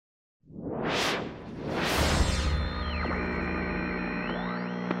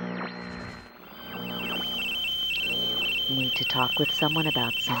Need to talk with someone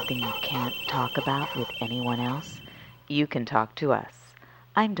about something you can't talk about with anyone else? You can talk to us.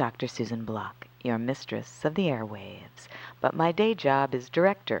 I'm Dr. Susan Block, your mistress of the airwaves, but my day job is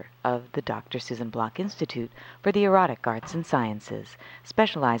director of the Dr. Susan Block Institute for the Erotic Arts and Sciences,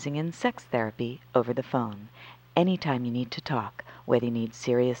 specializing in sex therapy over the phone. Anytime you need to talk, whether you need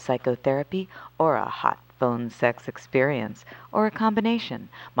serious psychotherapy or a hot phone sex experience, or a combination,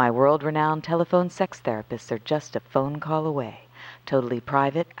 my world-renowned telephone sex therapists are just a phone call away. Totally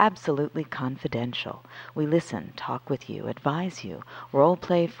private, absolutely confidential. We listen, talk with you, advise you, role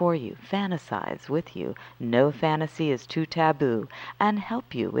play for you, fantasize with you, no fantasy is too taboo, and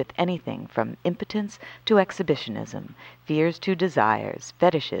help you with anything from impotence to exhibitionism, fears to desires,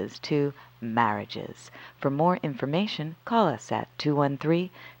 fetishes to marriages. For more information, call us at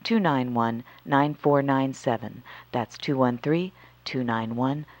 213-291-9497. That's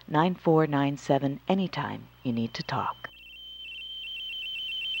 213-291-9497 anytime you need to talk.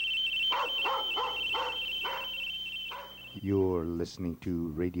 You're listening to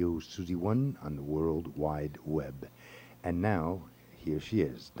Radio Susie One on the World Wide Web. And now, here she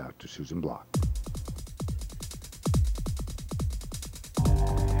is, Dr. Susan Block.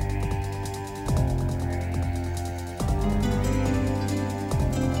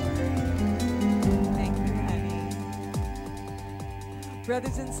 Thank you, honey.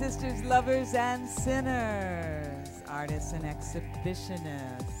 Brothers and sisters, lovers and sinners, artists and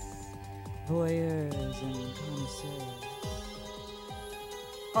exhibitionists, voyeurs and connoisseurs.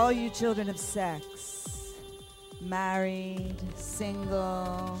 All you children of sex, married,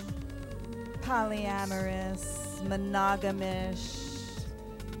 single, polyamorous, monogamish,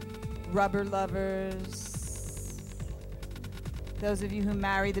 rubber lovers, those of you who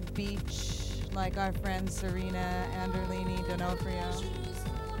marry the beach, like our friend Serena Anderlini D'Onofrio.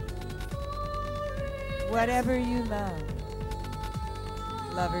 Whatever you love,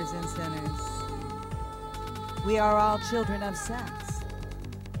 lovers and sinners, we are all children of sex.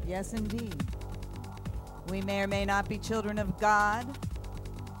 Yes, indeed. We may or may not be children of God,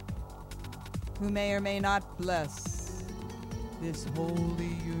 who may or may not bless this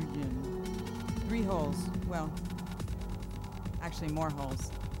holy union. 3 holes. Well, actually more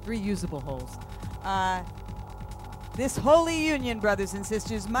holes. 3 usable holes. This holy union, brothers and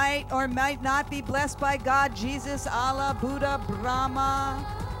sisters, might or might not be blessed by God, Jesus, Allah, Buddha, Brahma,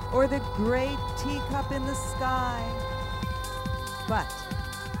 or the great teacup in the sky. But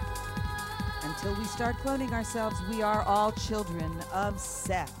until we start cloning ourselves, we are all children of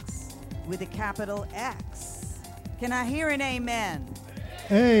sex with a capital X. Can I hear an amen?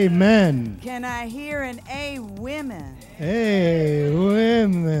 Amen. Can I hear an A women? Hey,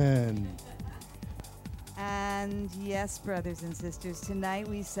 women. And yes, brothers and sisters, tonight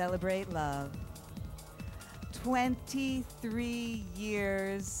we celebrate love. 23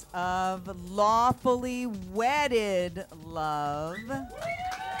 years of lawfully wedded love.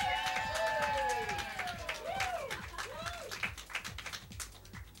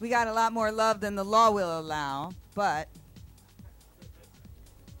 We got a lot more love than the law will allow, but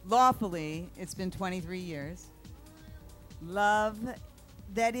lawfully, it's been 23 years. Love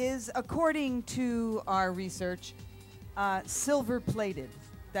that is, according to our research, silver-plated.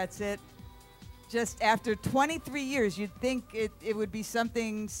 That's it. Just after 23 years, you'd think it would be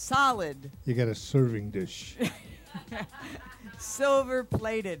something solid. You got a serving dish.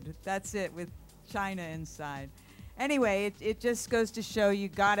 Silver-plated. That's it, with china inside. Anyway, it just goes to show you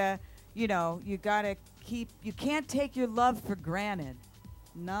gotta keep, you can't take your love for granted.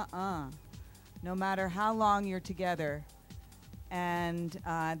 Nuh-uh. No matter how long you're together. And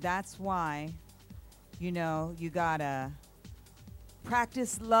that's why, you gotta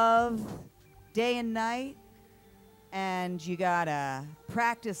practice love day and night, and you gotta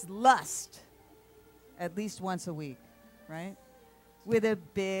practice lust at least once a week, right? With a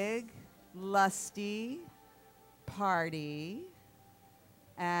big, lusty party.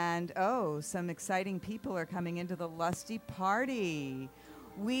 And some exciting people are coming into the lusty party.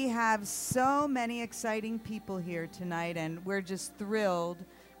 We have so many exciting people here tonight, and we're just thrilled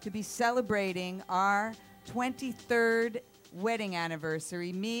to be celebrating our 23rd wedding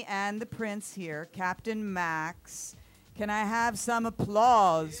anniversary. Me and the prince here, Captain Max. Can I have some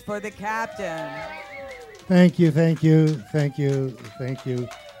applause for the captain? Thank you, thank you, thank you, thank you.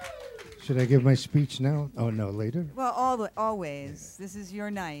 Should I give my speech now? Oh, no, later? Well, always. This is your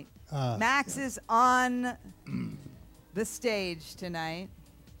night. Max is on the stage tonight.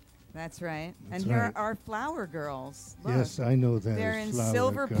 That's right. That's And here right. are flower girls. Look. Yes, I know that. They're is in flower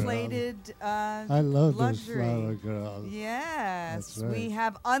silver-plated I love luxury. those flower girls. Yes, That's right. we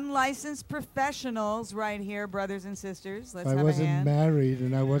have unlicensed professionals right here, brothers and sisters. Let's I have wasn't a hand. married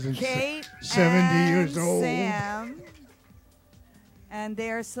and I wasn't Kate 70 years and old. Sam, and they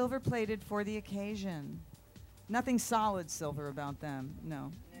are silver-plated for the occasion. Nothing solid silver about them.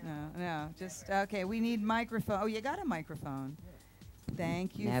 No. Just okay. We need microphone. Oh, you got a microphone.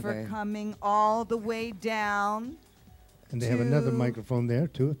 Thank you for Never. coming all the way down. And they have another to microphone there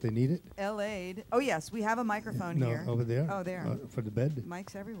too if they need it. L.A. Oh, yes, we have a microphone No, here. over there. Oh, there. For the bed.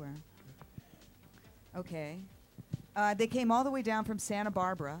 Mics everywhere. Okay. They came all the way down from Santa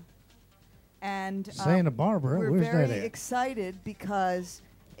Barbara. And Santa Barbara? we're Where's very that at? excited because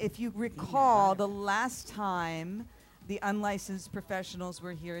if you recall, the last time the unlicensed professionals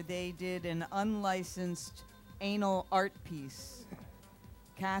were here, they did an unlicensed anal art piece.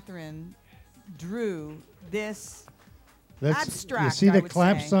 Catherine drew this abstract. You see I the would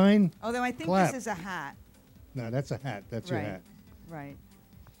clap say. sign? Although I think Clap. this is a hat. No, that's a hat. That's your Right. hat. Right.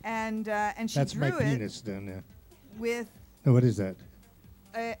 And she That's my drew it penis down there. with No, what is that?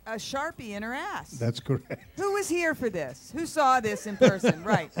 a Sharpie in her ass. That's correct. Who was here for this? Who saw this in person?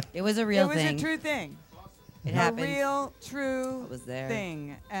 Right. It was a real it thing. was a true thing. It a happened. real, true It was there.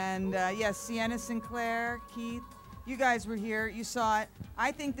 thing. And yes, Sienna Sinclair, Keith, you guys were here. You saw it.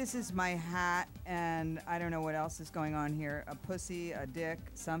 I think this is my hat, and I don't know what else is going on here. A pussy, a dick,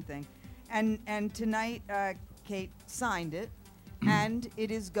 something. And tonight, Kate signed it, and it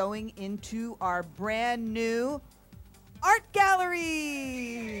is going into our brand new art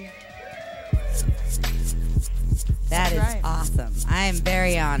gallery. That is right. awesome. I am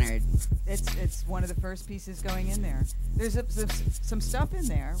very honored. It's one of the first pieces going in there. There's some stuff in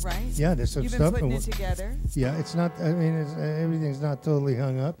there, right? Yeah, there's some You've stuff. been putting and it together. Yeah, it's not. I mean, everything's not totally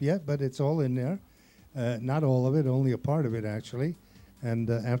hung up yet, but it's all in there. Not all of it, only a part of it actually. And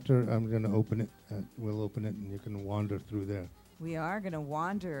after I'm going to open it, we'll open it, and you can wander through there. We are going to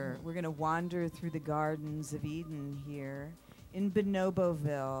wander. We're going to wander through the gardens of Eden here in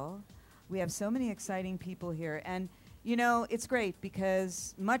Bonoboville. We have so many exciting people here. And, you know, it's great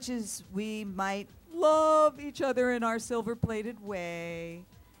because much as we might love each other in our silver-plated way,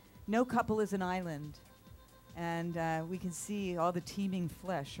 no couple is an island. And we can see all the teeming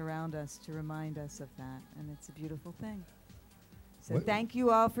flesh around us to remind us of that. And it's a beautiful thing. So thank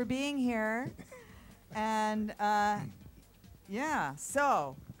you all for being here. And, yeah,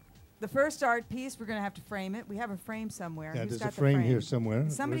 so the first art piece, we're going to have to frame it. We have a frame somewhere. Yeah, Who's there's got a the frame here somewhere.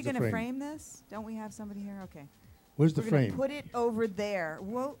 Is somebody Where's the going to frame this? Don't we have somebody here? Okay. Where's the We're going frame? to put it over there.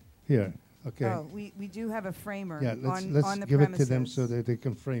 Whoa. Here. Okay. Oh, we do have a framer Yeah, on let's the give premises. it to them so that they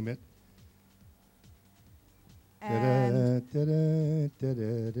can frame it. And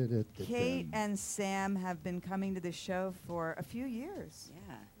Da-da-da-da-da-da-da-da. Kate and Sam have been coming to the show for a few years.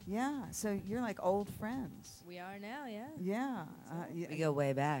 Yeah. Yeah, so you're like old friends. We are now, yeah. Yeah. We go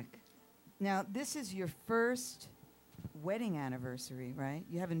way back. Now, this is your first wedding anniversary, right?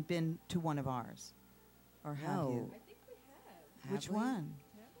 You haven't been to one of ours. Or have No. you? Which Have we? one?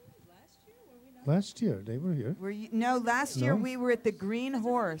 Last year they were here. Were you? No, last year No? we were at the Green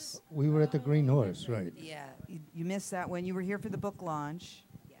Horse. We were at the Green Horse, right? Yeah. You missed that one. You were here for the book launch.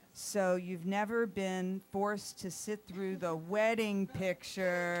 Yes. So you've never been forced to sit through the wedding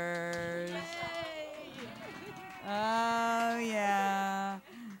pictures. Oh, yeah.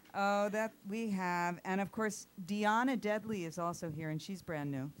 Oh, that we have. And, of course, Deanna Deadly is also here, and she's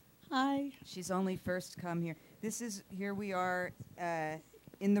brand new. Hi. She's only first come here. Here we are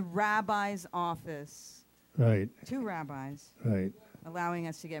in the rabbi's office. Right, 2 rabbis right. allowing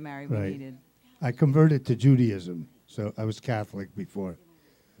us to get married. Right. We needed. I converted to Judaism, so I was Catholic before.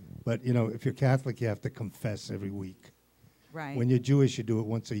 But, you know, if you're Catholic, you have to confess every week. Right. When you're Jewish, you do it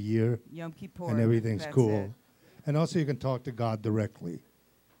once a year, Yom Kippur. and everything's that's cool. it. And also you can talk to God directly.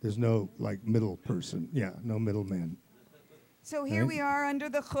 There's no, like, middle person. Yeah, no middleman. So here Right. we are under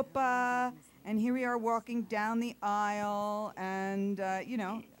the chuppah, and here we are walking down the aisle, and, you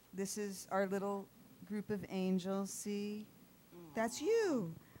know, this is our little group of angels. See? That's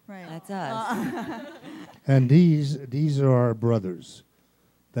you. Right. That's us. And these are our brothers.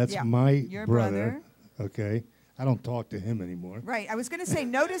 That's Yeah, my your brother. Okay. I don't talk to him anymore. Right. I was going to say,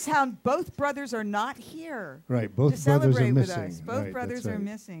 notice how both brothers are not here Right. to Both brothers celebrate are with missing. us. Both Right, brothers that's are right.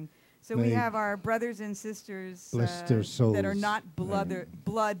 missing. So we They- have our brothers and sisters Bless their that are souls. not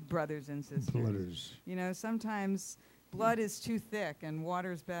blood brothers and sisters. Blooders. You know, sometimes blood is too thick and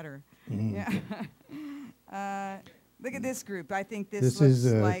water's better. Mhm. Yeah. Look at this group. I think this This looks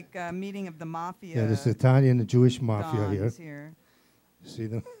is, like a meeting of the mafia. Yeah, this is Italian and Jewish mafia dons here. here. See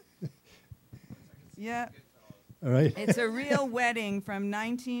them? Yeah. All right. It's a real wedding from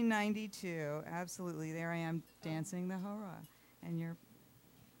 1992. Absolutely. There I am dancing the hora. And you're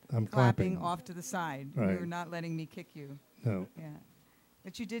I'm clapping clapping. off to the side. Right. You're not letting me kick you. No. Yeah.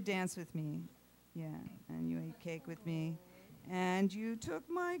 But you did dance with me. Yeah. And you ate cake with me. And you took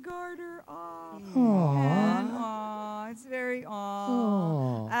my garter off. And it's very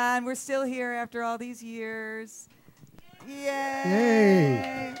Aw. And we're still here after all these years. Yay!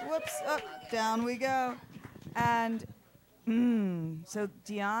 Yay. Whoops, up, down we go. And so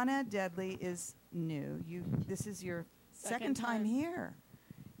Deanna Deadly is new. This is your second time here.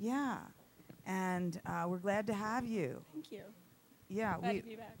 Yeah. And we're glad to have you. Thank you. Yeah, Glad to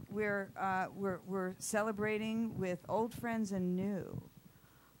be back. we're celebrating with old friends and new.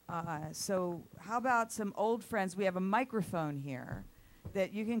 So how about some old friends? We have a microphone here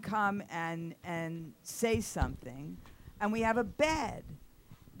that you can come and say something, and we have a bed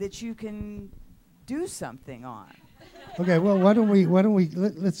that you can do something on. Okay. Well, why don't we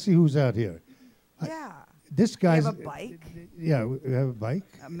let's see who's out here. Yeah, This we guy's. have a bike, Yeah, we have a bike.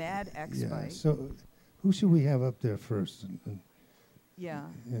 a Mad X Yeah. bike. So, who should we have up there first? Yeah.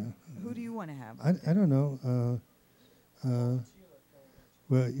 Yeah. Who do you want to have? I don't know.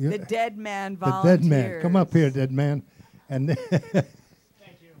 Well, The dead man the volunteers. dead man. Come up here, dead man, and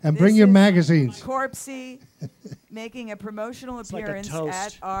and bring This your is magazines. Corpsey making a promotional like a appearance toast.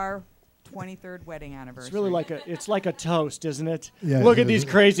 at our 23rd wedding anniversary. It's really like a toast, isn't it? Yeah, Look it at these is.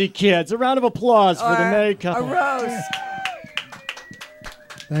 crazy kids. A round of applause for the Or married a couple. roast.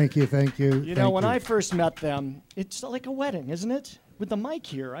 Thank you. You know, when I first met them, it's like a wedding, isn't it? With the mic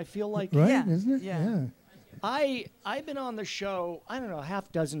here, I feel like right, Yeah, isn't it? yeah. I've been on the show, I don't know,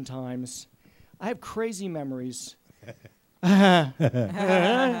 half dozen times. I have crazy memories. Yeah.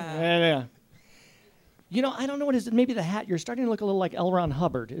 You know, I don't know what it is. Maybe the hat. You're starting to look a little like L. Ron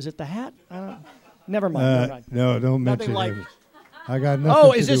Hubbard. Is it the hat? I don't know. Never mind. Never mind. No, don't Nothing mention like- it. I got nothing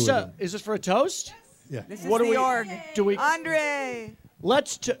Oh, to is do this with it. is this for a toast? Yeah. This What is do the we- org. do we- Andre.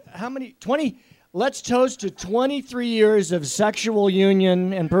 How many? 20. Let's toast to 23 years of sexual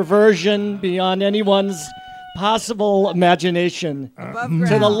union and perversion beyond anyone's possible imagination. Above To the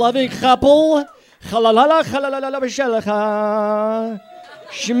ground. loving couple. Chalalala, chalalala, b'shelecha.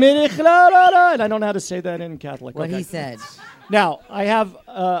 Shmini chalalala. And I don't know how to say that in Catholic. What Okay. he said. Now, I have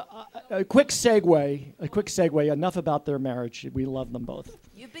a quick segue. Enough about their marriage. We love them both.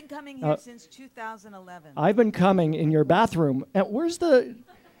 You've been coming here since 2011. I've been coming in your bathroom. And where's the...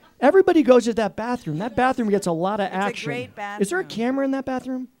 Everybody goes to that bathroom. That bathroom gets a lot of It's a action. great Is there a bathroom. camera in that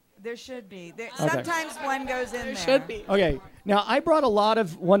bathroom? There should be. Sometimes one goes in there. Should be. Okay. Now, I brought a lot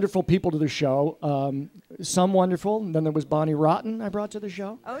of wonderful people to the show. Some wonderful. And then there was Bonnie Rotten I brought to the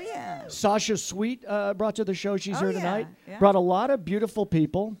show. Oh, yeah. Sasha Sweet brought to the show. She's Oh, here yeah, tonight. yeah. Brought a lot of beautiful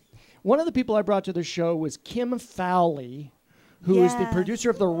people. One of the people I brought to the show was Kim Fowley, who is the Yes. producer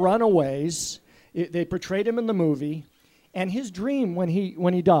of The Runaways. They portrayed him in the movie. And his dream when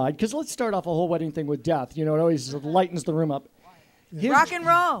he died, because let's start off a whole wedding thing with death. You know, it always lightens the room up. His Rock and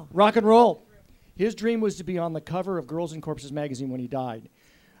roll. Rock and roll. His dream was to be on the cover of Girls and Corpses magazine when he died.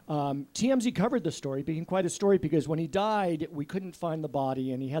 TMZ covered the story. It became quite a story because when he died, we couldn't find the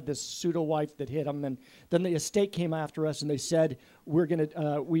body, and he had this pseudo-wife that hit him. And then the estate came after us, and they said,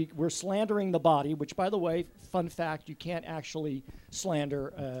 we're slandering the body, which, by the way, fun fact, you can't actually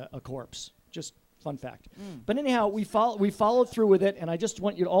slander a corpse. Just fun fact. But anyhow, we followed through with it, and I just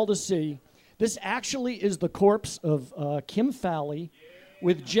want you all to see. This actually is the corpse of Kim Fowley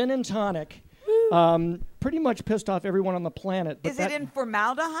with gin and tonic. Pretty much pissed off everyone on the planet. But Is it in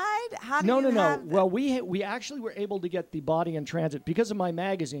formaldehyde? How do No, you no. have Well, we actually were able to get the body in transit because of my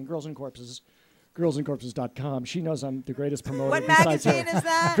magazine, Girls and Corpses, girlsandcorpses.com. She knows I'm the greatest promoter. What besides magazine her. is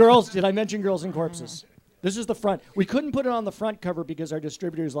that? Girls, did I mention Girls and Corpses? This is the front. We couldn't put it on the front cover because our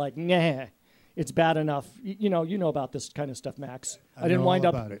distributor's like, nah, it's bad enough. You know about this kind of stuff, Max. I know all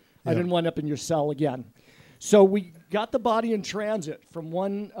about it. I Yeah. didn't wind up in your cell again. So we got the body in transit from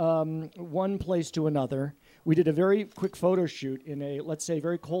one place to another. We did a very quick photo shoot in a, let's say,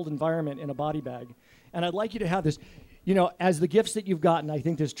 very cold environment in a body bag. And I'd like you to have this, you know, as the gifts that you've gotten, I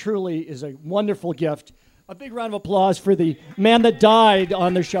think this truly is a wonderful gift. A big round of applause for the man that died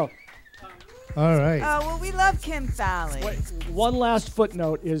on the show. All right. Oh, well, we love Kim Fowley. One last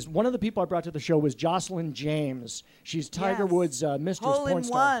footnote is one of the people I brought to the show was Jocelyn James. She's Tiger Yes. Woods' mistress, Hole porn in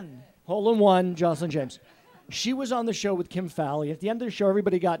star. one. Hole in one, Jocelyn James. She was on the show with Kim Fowley. At the end of the show,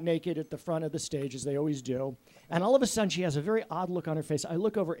 everybody got naked at the front of the stage, as they always do. And all of a sudden, she has a very odd look on her face. I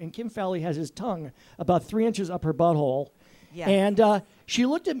look over, and Kim Fowley has his tongue about 3 inches up her butthole. Yeah. And she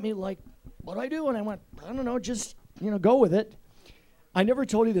looked at me like, what do I do? And I went, I don't know, just, go with it. I never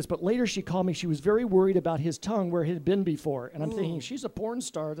told you this, but later she called me. She was very worried about his tongue where it had been before. And I'm thinking, she's a porn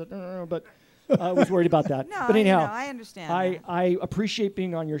star. But I was worried about that. No, but anyhow, I understand. that. I appreciate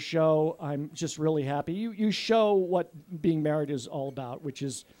being on your show. I'm just really happy. You show what being married is all about, which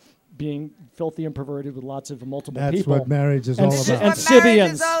is being filthy and perverted with lots of multiple That's people. what marriage is And all s- about. What and marriage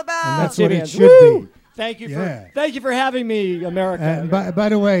Sibians. is all about. And that's what it Sibians. should Woo! be. Thank you Yeah. for having me, America. And by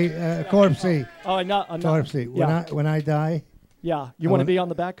the way, Corpsey, oh, I'm not. Corpsey, Yeah. when I die, Yeah. You I want to wanna- be on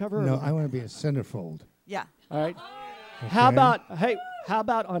the back cover? or no, what? I want to be a centerfold. Yeah. All right. How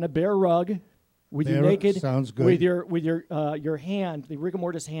about on a bare rug, with you Bare- naked, sounds good. with your hand, the rigor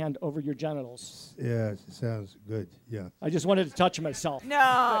mortis hand over your genitals. Yeah, sounds good. Yeah. I just wanted to touch myself.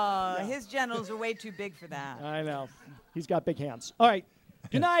 No, his genitals are way too big for that. I know. He's got big hands. All right.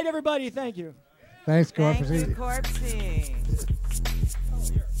 Good night, everybody. Thank you. Thanks, Thank you, Corpsey. Corpsey.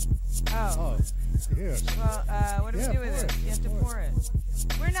 Oh. Here. Well, what do Yeah, we do with pour it? it. You have to pour it.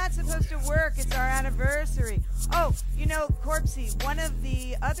 We're not supposed to work. It's our anniversary. Oh, Corpsey, one of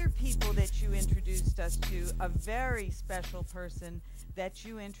the other people that you introduced us to, a very special person that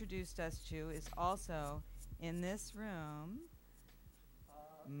you introduced us to, is also in this room.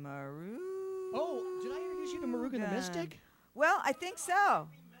 Maru. Oh, did I introduce you to Marugan the Mystic? Well, I think so.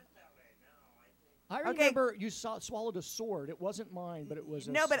 I Okay. remember you swallowed a sword. It wasn't mine, but it was.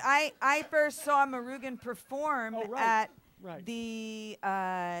 No, but I first saw Marugan perform Oh, right. at Right. the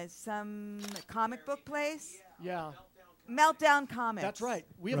some comic book place, Yeah, Meltdown Comics. that's right.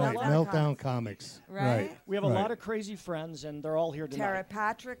 We have Right, a lot. Meltdown Comics. Right? We have a right. lot of crazy friends, and they're all here tonight. Tara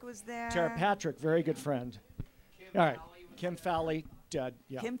Patrick was there. Tara Patrick, very good friend. All right, Kim Fowley, dead.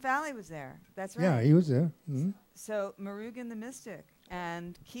 Yeah. Kim Fowley was there. That's right. Yeah, he was there. Mhm. So Marugan the Mystic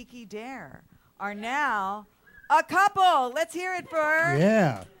and Kiki Dare are now a couple. Let's hear it for her.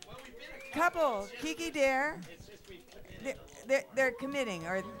 Yeah. Couple. Kiki Dare. They're committing,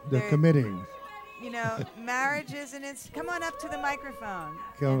 or They're committing. Marriage isn't. Come on up to the microphone.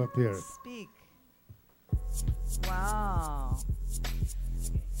 Come and up here. Speak. Wow.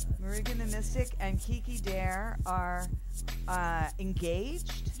 Marugan the Mystic and Kiki Dare are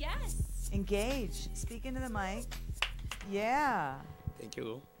engaged. Yes. Engaged. Speak into the mic. Yeah. Thank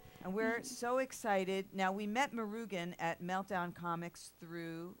you. And we're so excited. Now, we met Marugan at Meltdown Comics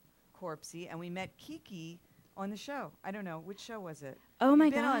through Corpsey, and we met Kiki on the show. I don't know. Which show was it? Oh my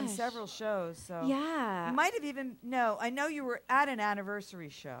You've been on gosh. several shows, so. Yeah. You might have even. No, I know you were at an anniversary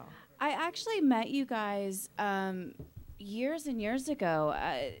show. I actually met you guys years and years ago.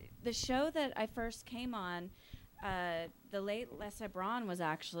 The show that I first came on, the late Les Ebron was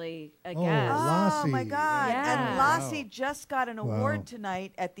actually a Oh, guest. Oh, my Lassie. God. Yeah. And Lassie just got an award Wow.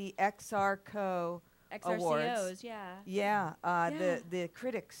 tonight at the XRCO XRCOs, Awards. yeah. Yeah, Yeah. the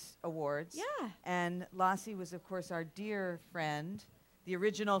Critics Awards. Yeah. And Lassie was, of course, our dear friend, the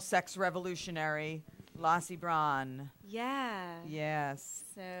original sex revolutionary, Lassie Braun. Yeah. Yes.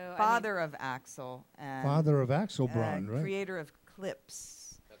 So I mean, Father of Axel. And Father of Axel Braun, right? creator of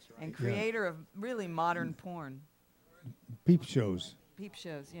Clips. That's right. And creator of really modern porn. Peep shows. Peep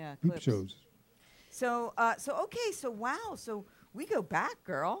shows, yeah. Peep Clips. shows. So, okay, so wow. So we go back,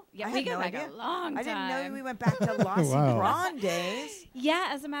 girl. Yeah, I we had go no back idea. a long I didn't time. know we went back to Lassie Wow. Braun days. Yeah,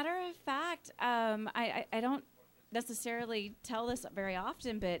 as a matter of fact, I don't necessarily tell this very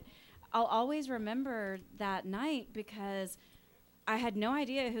often, but I'll always remember that night because I had no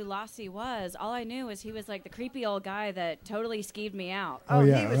idea who Lassie was. All I knew was he was like the creepy old guy that totally skeeved me out. Oh,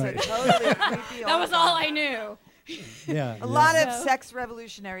 yeah, he was right. a totally creepy old That was all guy. I knew. Yeah. A lot of So- sex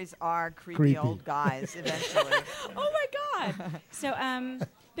revolutionaries are creepy, Creepy. old guys eventually. Oh my God. So,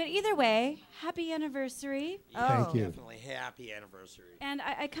 but either way, happy anniversary. Thank you. Definitely happy anniversary. And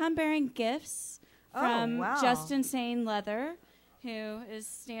I come bearing gifts Oh, from wow. Justin Sane Leather, who is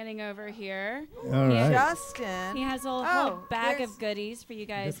standing over here. All He- right. Justin. He has a whole Oh, bag there's- of goodies for you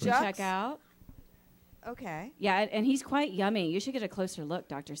guys to Jux? check out. Okay. Yeah, and he's quite yummy. You should get a closer look,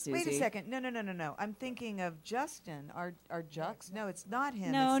 Dr. Susie. Wait a second. No. I'm thinking of Justin. Our Jux. No, it's not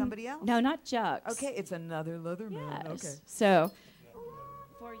him. No, it's somebody else. No, not Jux. Okay, it's another Leatherman. Yes. Okay. So,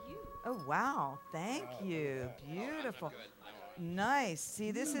 for you. Oh, wow. Thank you. Beautiful. Nice.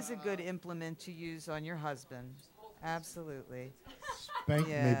 See, this is a good implement to use on your husband. Absolutely. Spank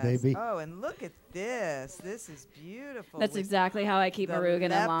Yes. me, baby. Oh, and look at this. This is beautiful. That's with exactly how I keep the Marugan in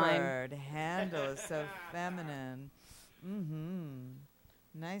line. leopard handle is so feminine. Mm-hmm.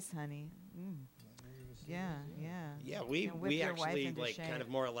 Nice, honey. Mm. Yeah. Yeah, we And whip your wife actually into shape. kind of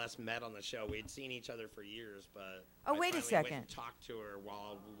more or less met on the show. We'd seen each other for years, but Oh, I wait a finally went second. and talked to her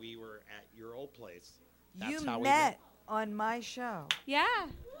while we were at your old place. You That's how we met on my show. Yeah.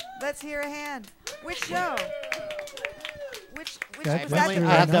 Let's hear a hand. Which show? which That- was that's that your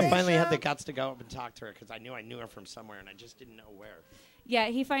the I birthday finally had show? the guts to go up and talk to her because I knew her from somewhere and I just didn't know where. Yeah,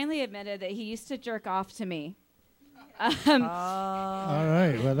 he finally admitted that he used to jerk off to me. All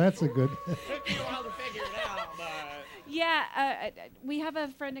right. Well, that's a good. Took me a while to figure it out, but Yeah, we have a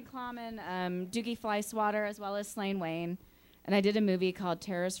friend in common, Doogie Flyswatter, as well as Slane Wayne. And I did a movie called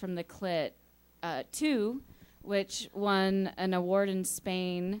Terrors from the Clit 2, which won an award in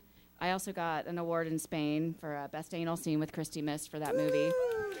Spain. I also got an award in Spain for Best Anal Scene with Christy Mist for that movie.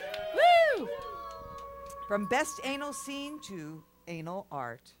 Woo! From best anal scene to anal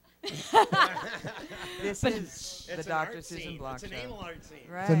art. This is the it's an Dr. art Susan scene. Block It's an Show. anal art scene.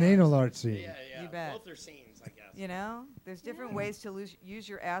 Right. It's an anal art scene. Yeah, yeah. You bet. Both are scenes, I guess. You know, there's different ways to use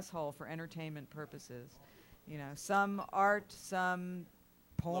your asshole for entertainment purposes. You know, some art, some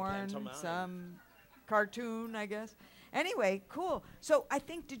porn, pantomime. some cartoon, I guess. Anyway, cool. So I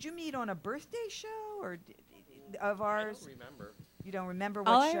think, did you meet on a birthday show or of I ours? don't remember. You don't remember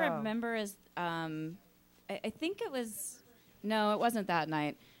what All show? I remember is, I think it was, no, it wasn't that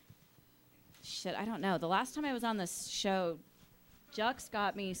night. Shit, I don't know. The last time I was on this show, Jux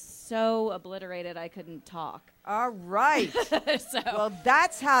got me so obliterated I couldn't talk. All right. So Well,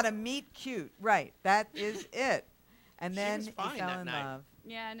 that's how to meet cute. Right. That is it. And She then was you fine fell that in night. love.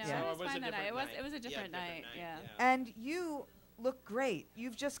 yeah, no, Yeah. it So was it was fine a that night. different It was a night. different night. Yeah. And you look great.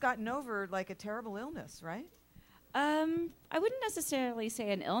 You've just gotten over like a terrible illness, right? I wouldn't necessarily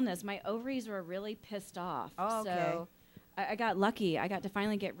say an illness. My ovaries were really pissed off. Oh, okay. So I got lucky. I got to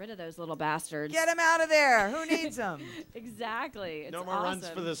finally get rid of those little bastards. Get him out of there. Who needs them? Exactly. It's No more runs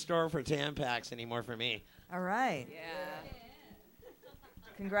for the store for Tampax anymore for me. All right. Yeah.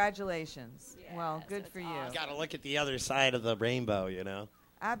 Congratulations. Well, Yes, good it's for you. awesome. Got to look at the other side of the rainbow, you know.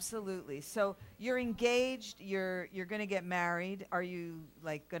 Absolutely. So you're engaged. You're going to get married. Are you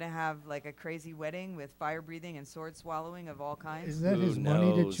like going to have like a crazy wedding with fire breathing and sword swallowing of all kinds? Is that Who his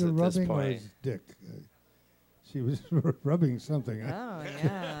money that knows you're at this rubbing or point? his dick? She was rubbing something. I Oh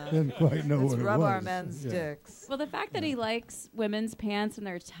yeah. didn't quite know Let's what it rub was. our men's Yeah. dicks. Well, the fact that he likes women's pants and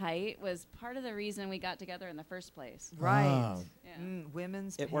they're tight was part of the reason we got together in the first place. Right. Ah. Yeah.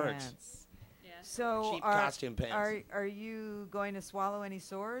 Women's It pants. works. Yeah. So Cheap costume pants. Are you going to swallow any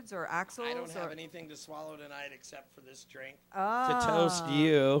swords or axles? I don't have or anything to swallow tonight except for this drink Ah. to toast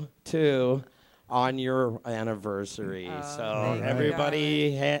you too on your anniversary. Oh, So thank you,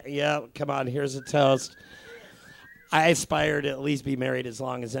 everybody, yeah, come on, here's a toast. I aspire to at least be married as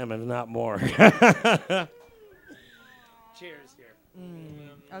long as him, if not more. Cheers here.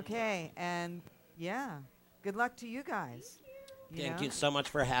 Okay, and yeah, good luck to you guys. Thank know? you so much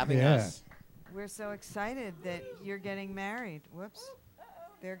for having Yeah. us. We're so excited that you're getting married. Whoops.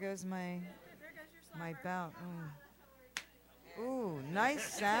 There goes my belt. Ooh,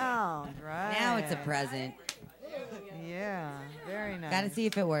 nice sound, right? Now it's a present. Yeah, very nice. Got to see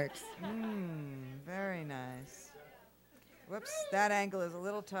if it works. Very nice. Whoops, that angle is a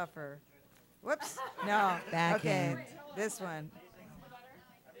little tougher. Whoops, no. Backhand. Okay, this one.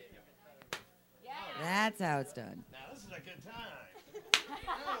 That's how it's done. Now this is a good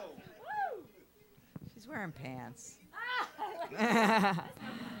time. She's wearing pants.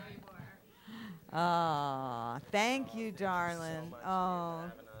 Oh, thank you, darling. Oh,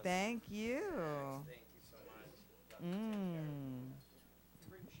 thank you.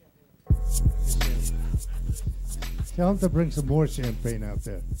 Tell him to bring some more champagne out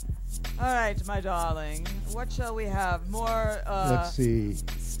there. All right, my darling. What shall we have? More Let's see.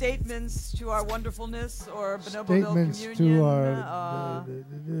 statements to our wonderfulness or Bonoboville Statements communion? to our.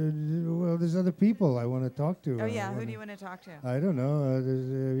 Well, there's other people I want to talk to. Oh, yeah. Who do you want to talk to? I don't know.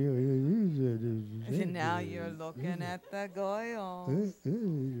 Now you're looking at the goyles.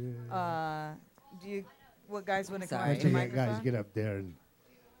 Do you, what guys want to come Sorry. up to the Guys, microphone? get up there, and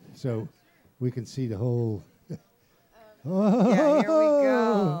so we can see the whole. Yeah, here we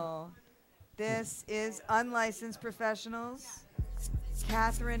go. This is Unlicensed Professionals,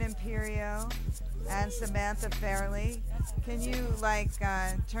 Catherine Imperio and Samantha Fairley. Can you,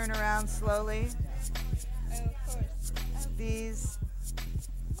 turn around slowly? These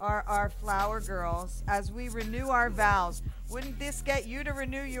are our flower girls. As we renew our vows, wouldn't this get you to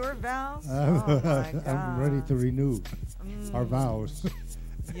renew your vows? Oh, my God. I'm ready to renew our vows.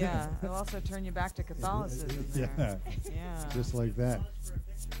 Yeah, it'll also turn you back to Catholicism there. Yeah, Yeah. just like that.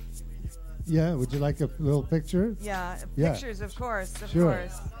 Yeah, would you like a little picture? Yeah, Yeah. pictures, of course, of Sure.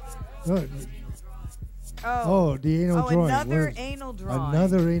 course. Oh, Oh, the anal oh, drawing. another Where's- anal drawing.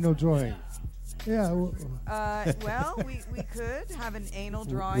 Another anal drawing. Yeah. Well, we could have an anal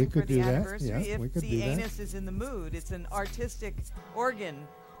drawing we for could the do that, anniversary yeah, we if could the do that. anus is in the mood. It's an artistic organ,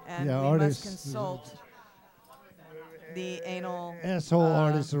 and Yeah, we artists- must consult. the anal. Asshole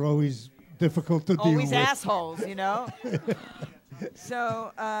artists are always difficult to deal Always with. assholes, you know.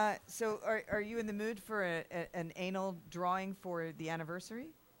 So are you in the mood for an anal drawing for the anniversary?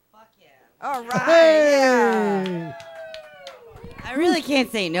 Fuck yeah. All right. Yeah. I really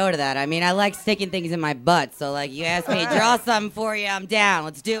can't say no to that. I mean, I like sticking things in my butt. So, like, you ask me to draw something for you, I'm down.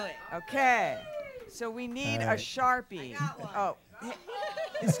 Let's do it. Okay. So we need a right. Sharpie. Oh,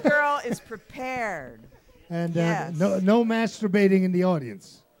 this girl is prepared. And Yes. no masturbating in the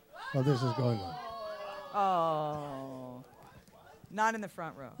audience while this is going on. Oh. Not in the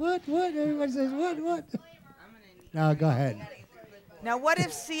front row. What? Everybody says, what? Now, go ahead. Now, what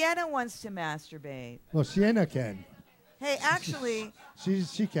if Sienna wants to masturbate? Well, Sienna can. Hey, actually,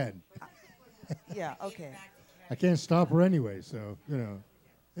 She can. yeah, okay. I can't stop her anyway, so, you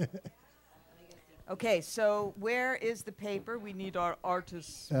know. Okay, so where is the paper? We need our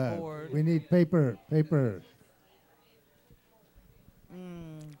artist's board. We need paper. Paper,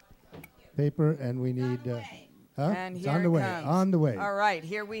 and we need... huh? And It's here on the it way. comes. On the way. All right,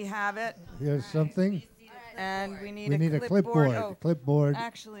 here we have it. Here's something. And we need, We need a clipboard. clipboard. Oh, Clipboard.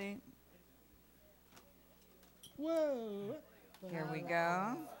 actually, Whoa. here we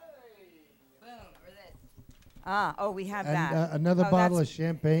go. We have And that. another Oh, bottle that's- of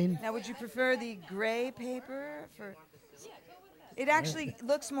champagne. Now, would you prefer the gray paper for? It actually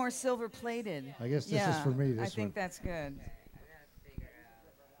looks more silver plated. I guess this is Yeah, for me, I this think one. that's good.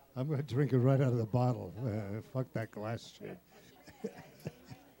 I'm going to drink it right out of the bottle. Fuck that glass shit.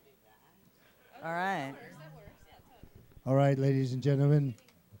 All right. All right, ladies and gentlemen.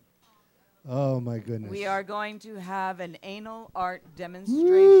 Oh, my goodness. We are going to have an anal art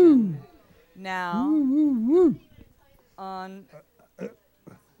demonstration now on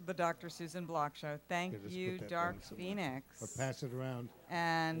the Dr. Susan Block Show. Thank Okay, just you, put that Dark down somewhere. Or Phoenix. pass it around.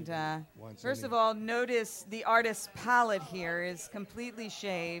 And Once first any- of all, notice the artist's palette here is completely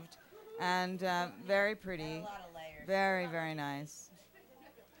shaved and very pretty. Very, very nice.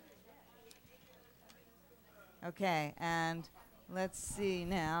 Okay, and let's see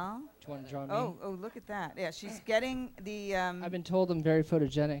now. Do you want to draw me? Oh, look at that. Yeah, she's getting the I've been told I'm very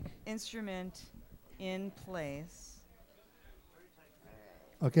photogenic. instrument in place.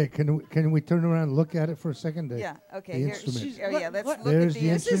 Okay, can we turn around and look at it for a second? Yeah, okay. the Here, instrument. oh, yeah, let's look There's at the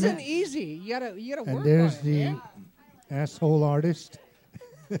the This instrument. isn't easy. You gotta work And there's on it, the man. asshole artist.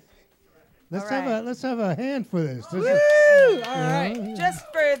 Let's All right. let's have a hand for this. This Woo! is- All right. Just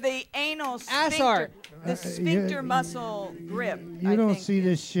for the anal sphincter, art. the Uh, sphincter yeah, muscle grip. You I don't think see is-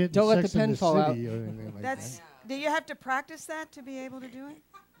 this shit. Don't in let the Sex and pen fall out. City or anything like That's. Do you have to practice that to be able to do it?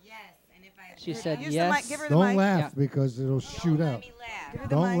 Yes, and if I She said Use yes. the mic. Give her that. the Don't mic. laugh because it'll shoot out. Give her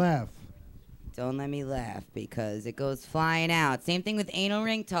the Don't mic. laugh. Don't let me laugh because it goes flying out. Same thing with anal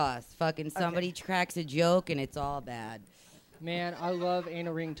ring toss. Fucking somebody cracks a joke and it's all bad. Man, I love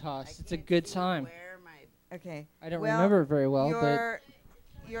anal ring toss. It's a good time. Okay. I don't Well, remember it very well, but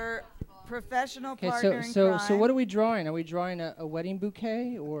your professional okay. partner So in so what are crime. we drawing? Are we drawing a wedding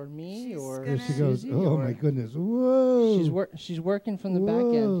bouquet or me She's or There gonna- she goes. Susie, Oh or- my goodness. Whoa. She's working from the back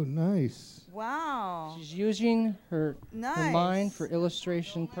Whoa, end. nice. Wow. She's using her Nice. mind for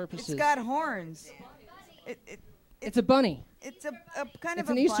illustration purposes. It's got horns. It's a bunny. It's a kind It's of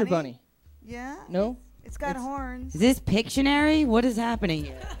an a Easter bunny. Yeah. No, It's got It's- horns. Is this Pictionary? What is happening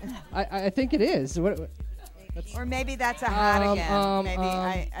here? I think it is. What? Or maybe that's a hat again. Maybe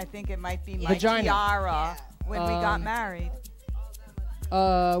um, I think it might be my vagina. tiara when we got Um, married.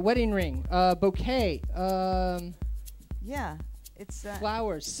 Wedding ring. Bouquet. Yeah. It's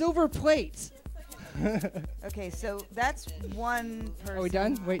Flowers. Silver plate. okay. So that's one person. Are we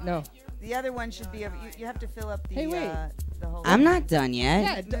done? Wait, no. The other one should be. You have to fill up the. Hey, wait. The whole. I'm not done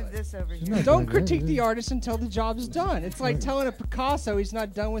yet. Yeah, Move this over She's here. not don't done yet, critique is the it? artist until the job is done. It's like telling a Picasso he's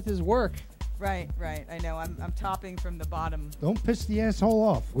not done with his work. Right. I know. I'm topping from the bottom. Don't piss the asshole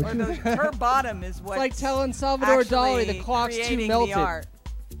off. would Or you? her bottom is what. It's like telling Salvador Dali the clock's too creating melted. The art.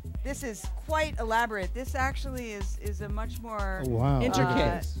 This is quite elaborate. This actually is a much more Oh, wow.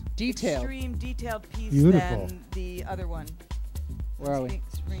 Intricate. Detailed. extreme detailed piece Beautiful. than the other one. Where are we?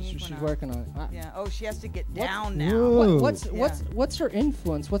 Springy She's equinox. working on it. Yeah. Oh, she has to get What- down now. Whoa. What's her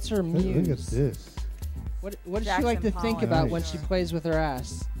influence? What's her muse? Look at this. What does she like to Jackson think Pollock. about when Nice. she plays with her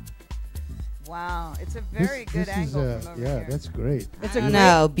ass? Wow, it's a very good this angle is, from over yeah, here. that's great. It's a great-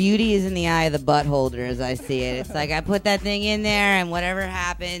 No, beauty is in the eye of the butt holder as I see it. It's like I put that thing in there and whatever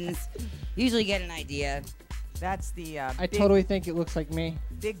happens, usually get an idea. That's the I big, totally think it looks like me.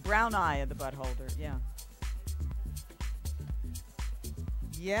 big brown eye of the butt holder. Yeah.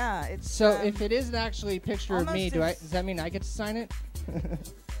 Yeah, it's So if it isn't actually a picture of me, almost do I? as- Does that mean I get to sign it?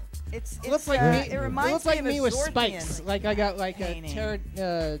 It's It looks like uh, me. It reminds looks like me me of with Zorthian spikes. Like I got like a painting.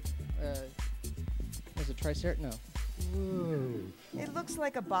 was it tricer? No. Whoa. It looks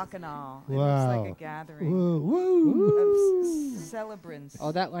like a bacchanal. It Wow. looks like a gathering Whoa. Woo. of celebrants.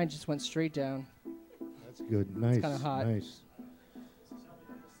 Oh, that line just went straight down. That's good. Nice. kinda hot. Nice.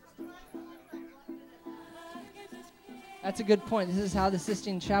 That's a good point. This is how the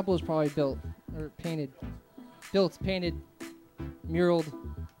Sistine Chapel was probably built or painted. Built, painted, muraled.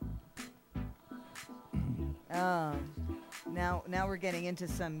 Now we're getting into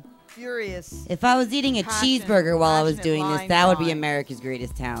some furious. If I was eating a Passion- cheeseburger while I was passionate doing this, line that would be drawing. America's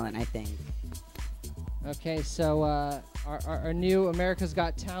Greatest Talent, I think. Okay, so our new America's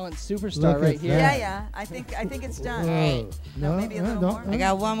Got Talent superstar Look right at here. that. Yeah. I think it's done. Right. No, maybe a little more. I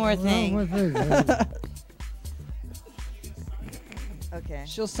got one more thing. One more thing. Okay.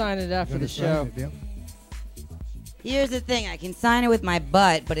 She'll sign it after Gonna the sign show. it, yep. Here's the thing: I can sign it with my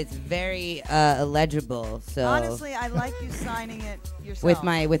butt, but it's very illegible. So Honestly, I like you signing it yourself.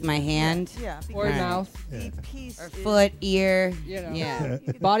 with my hand, Yeah. Or your because mouth. The Yeah. piece or is- foot, ear, You know. yeah,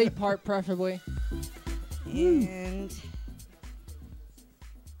 Body part preferably. and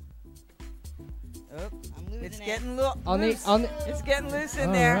Oh, I'm losing it's it. getting I'll need. loose. It's getting loose in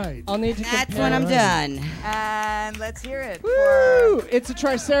All there. right. I'll need to That's compare. when I'm Alright. done. And let's hear it Woo! for It's a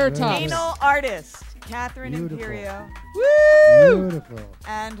triceratops. anal artist Catherine Beautiful. Imperio Woo! Beautiful.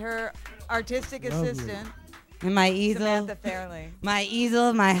 and her artistic Lovely. assistant And my easel, Samantha Fairley.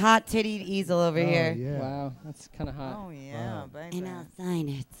 my hot titted easel over Oh, here. Yeah. Wow, that's kind of hot. Oh yeah, baby. And I'll sign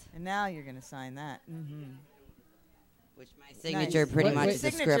it. And now you're gonna sign that. Mm-hmm. Which my signature Nice. pretty Wait, much wait. is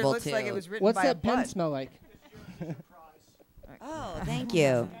a Signature scribble looks too. like it was written What's by that a pen butt. smell like? Oh, thank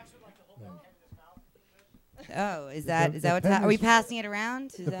you. Oh, is that The what? pen Are we is- passing it around?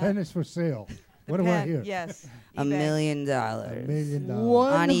 Is The that pen is for sale. The What do I pen, hear? Yes. $1 eBay. million? $1 million.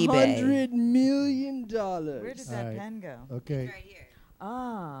 On eBay. $100 million. Where did that Alright. pen go? Okay.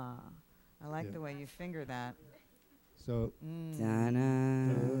 Ah, I like Yeah. the way you finger that. So. Mm.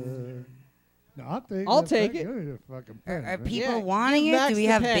 Ta-da. No, I'll take. I'll that take pen. it. Give me the fucking pen. Are man. people Yeah, wanting give it? Max Do we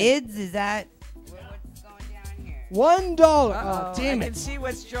the have pen. bids? Is that what's going down here? $1. Uh-oh, Oh, damn I it. can see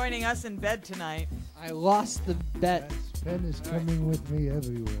what's joining us in bed tonight. I lost the bet. This pen is coming with me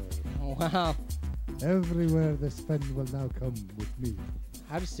everywhere. Oh, wow. Everywhere this pen will now come with me.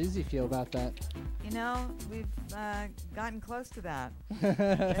 How does Susie feel about that? You know, we've gotten close to that.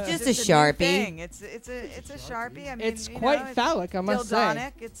 Just a new Sharpie. thing. It's a Sharpie. I mean, It's you quite know, phallic, I must say.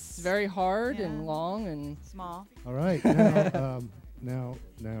 dildonic. It's It's very hard Yeah. and long and small. All right. Now,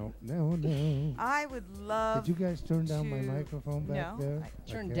 now. I would love. Did you guys turn down my to- microphone back No, there?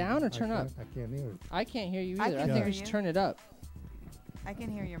 I- Turn can't- down or I turn up? can't- I can't hear it. I can't hear you I either. I, can think hear we should you. turn it up. I can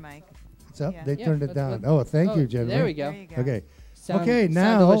hear your mic. It's up. Yeah. They Yeah, turned it let's- down. let's- Oh, thank you, Oh, gentlemen. there we go. There you go. Okay. Sound, Okay. sound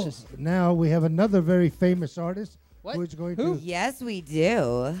Now, delicious. now we have another very famous artist What? who's going Who? to. Yes, we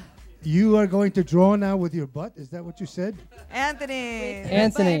do. You are going to draw now with your butt. Is that what you said? Anthony.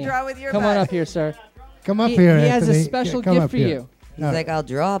 Anthony, draw with your come butt. on up here, sir. Come up he, here, he Anthony. has a special Come gift up for here. you, He's Now, like, I'll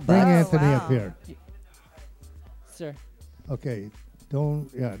draw a Bring butt. Anthony wow. up here. sir. Okay. Don't.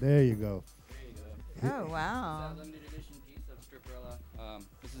 Yeah. There you go. Oh wow. Limited edition piece of Stripperella.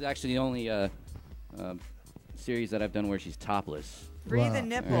 This is actually the only series that I've done where she's topless. Free Wow. the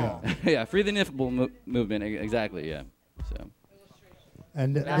nipple. Yeah. Yeah, free the nipple movement. Exactly. Yeah. So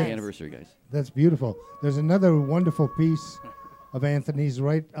And Nice. happy anniversary, guys. that's beautiful. There's another wonderful piece of Anthony's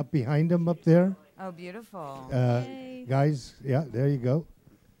right up behind him up there. Oh, beautiful. Guys, yeah, there you go.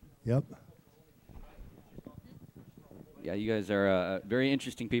 Yep. Yeah, you guys are very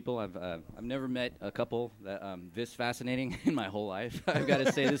interesting people. I've never met a couple that this fascinating in my whole life. I've got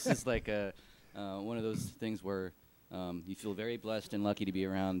to say, this is like one of those things where you feel very blessed and lucky to be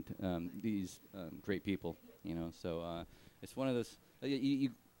around these great people. You know, so it's one of those you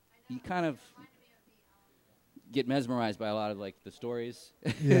kind of get mesmerized by a lot of like the stories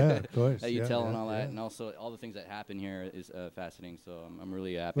Yeah, of course. that you yeah, tell yeah, and all that, yeah. and also all the things that happen here is fascinating. So I'm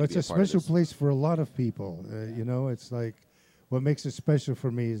really happy Well, to it's be a a part of special this. place for a lot of people. You know, it's like what makes it special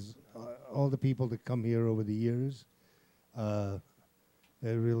for me is all the people that come here over the years. It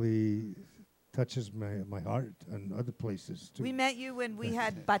really touches my heart and other places too. We met you when we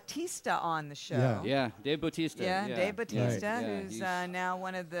had Batista on the show. Yeah. Yeah, Dave Bautista. Yeah, Dave Batista, Yeah, who's he's- now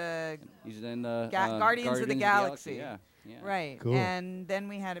one of the He's in the Guardians of the Galaxy. Yeah, yeah. right. Cool. And then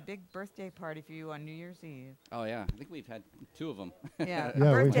we had a big birthday party for you on New Year's Eve. Oh yeah, I think we've had 2 of them. Yeah, Yeah, a we've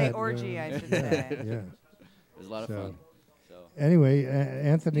birthday had, orgy, I should yeah, say. yeah. It was a lot of So- fun. So Anyway,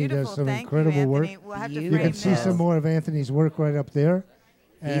 Anthony Beautiful. does some Thank incredible you, work. Anthony. We'll have to You You frame can see this. some more of Anthony's work right up there.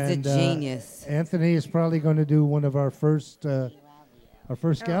 He's a And, genius. Anthony is probably going to do one of our first our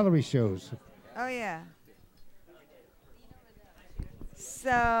first gallery shows. Oh, yeah.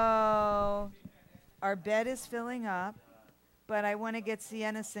 So our bed is filling up, but I want to get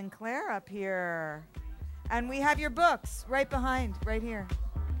Sienna Sinclair up here. And we have your books right behind, right here.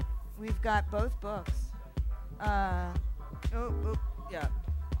 We've got both books. Yeah.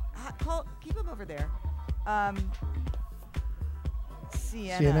 Keep them over there.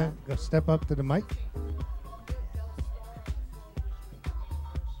 Sienna. Go step up to the mic.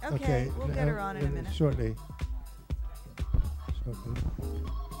 Okay, we'll get her on in a minute. Shortly.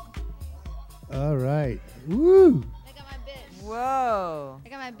 All right. Woo! I got my bitch. Whoa. I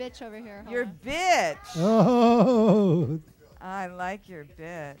got my bitch over here. Hold Your on. bitch. Oh. I like your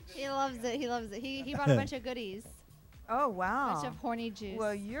bitch. He loves it. He loves it. He brought a bunch of goodies. Oh, wow. A bunch of horny juice.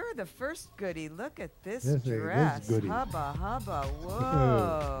 Well, you're the first goodie. Look at this This is- this dress. goodie. Hubba, hubba.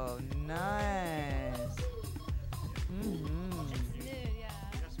 Whoa. Nice. Mm-hmm. It's new, yeah.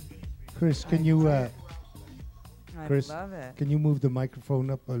 Chris, can you I Chris, love it. can you move the microphone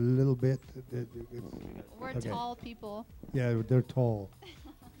up a little bit? We're Okay. tall people. Yeah, they're tall. Wish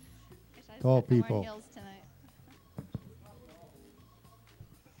I Tall had more people. heels tonight.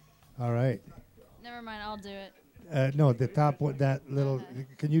 All right. Never mind. I'll do it. No, the top one, that little.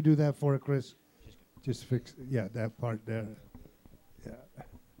 Can you do that for it, Chris? Just fix. Yeah, that part there. Yeah.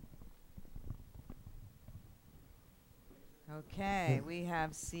 Okay, we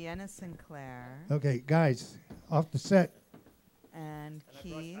have Sienna Sinclair Okay, guys, off the set. and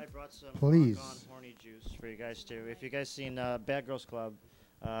Keith. I brought some Please. Rock On horny juice for you guys too. If you guys seen Bad Girls Club,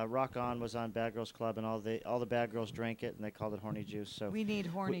 Rock On was on Bad Girls Club, and all the bad girls drank it, and they called it horny juice. So We need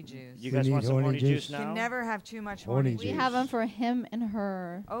horny juice. you We guys need want some horny horny juice? juice You now? can never have too much Horny horny We juice. have them for him and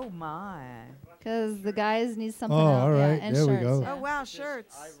her. Oh, my. Because the guys need something Oh, else. all Yeah, right, and there we shirts, go. yeah. Oh, wow,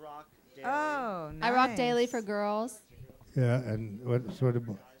 shirts. I rock daily. Oh, nice. I rock daily for girls. Yeah, and what sort of?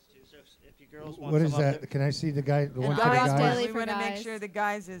 So if you girls want What some is of that? the- Can I see the guy? The one I for the rock guys? daily We for want to make guys. sure the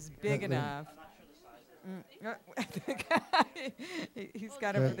guys is big enough. The guy, he's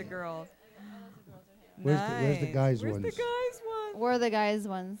got it for the girls. Where's the guys Where's ones? the guys one? We're the guys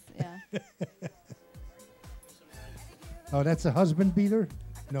ones. Yeah. Oh, that's a husband beater?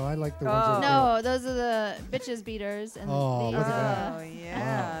 No, I like the ones. that are- No, those are the bitches beaters, and Oh, these look at are Oh,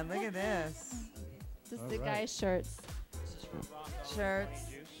 yeah. Look at this. just All the right. guys' shirts. Shirts.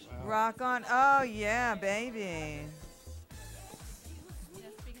 Rock on. Oh, yeah, baby.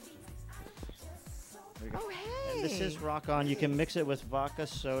 There you go. Oh, hey. And this is Rock On. You can mix it with vodka,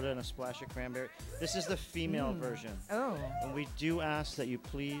 soda, and a splash of cranberry. This is the female version. Oh. And we do ask that you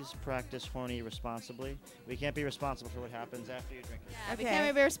please practice horny responsibly. We can't be responsible for what happens after you drink it. Yeah, we Okay.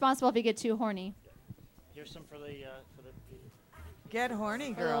 can't be responsible if we get too horny. Here's some for the Get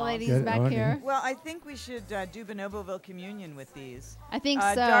horny, For the girl. ladies Get back horny. here. Well, I think we should do Bonoboville Communion with these. I think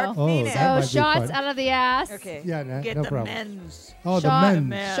so. Dark Oh, Phoenix. that might So be shots fun. out of the ass. Okay. Yeah, no, Get no the problem. men's. Oh, Shot- the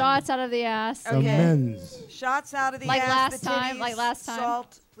men. Shots out of the ass. The Okay. men's. Shots out of the Like ass. last the time, titties, like last time.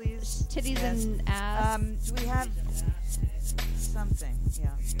 Salt, please. Titties Yes. and ass. Do we have something? Yeah.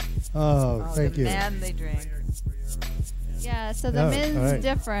 Oh, thank the you. men they drink. Yeah, so the Oh, men's all right.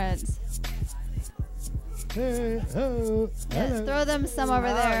 different. Hey, oh, Yes, hello. throw them some over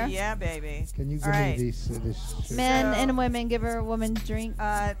Oh, there. yeah, baby. Can you give All me right. this? Men So- and women, give her a woman drink.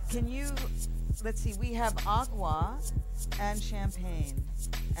 Can you? Let's see. We have agua and champagne,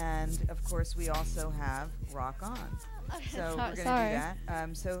 and of course we also have Rock On. So we're gonna do Sorry. that.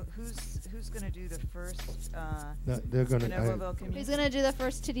 So who's gonna do the first? No, they're gonna. Bonoboville Communion? Who's gonna do the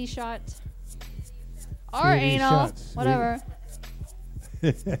first titty shot? Or Titty anal, shots. whatever.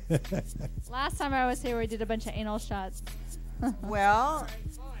 Last time I was here, we did a bunch of anal shots. Well,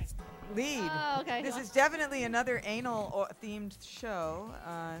 lead. Oh, okay. This is definitely another anal themed show.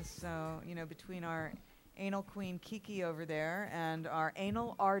 So, between our anal queen Kiki over there and our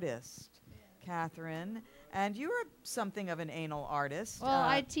anal artist, Catherine. And you're something of an anal artist. Well,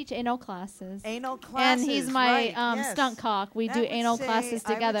 I teach anal classes. Anal classes. And he's my right, yes. stunt cock. We That do would anal say- classes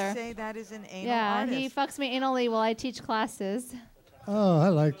I together. would say that is an anal Yeah, artist. he fucks me anally while I teach classes. Oh, I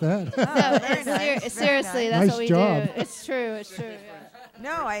like that. Oh, No, very it's nice, very seriously, nice. that's Nice what we job. do. It's true. It's true. Yeah.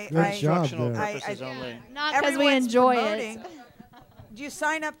 No, I. Good I job instructional there. purposes only. Not because we everyone's enjoy promoting. it. Do you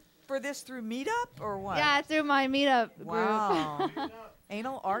sign up for this through Meetup or what? Yeah, through my meetup group. Wow.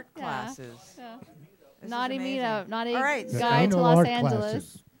 Anal art Yeah. classes. Yeah. This is Naughty amazing. meetup, naughty All right, The guide to anal Los art Angeles.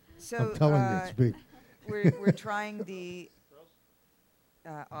 classes. So I'm telling you, it's big. we're trying the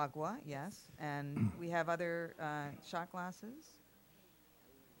agua, yes, and we have other shot glasses.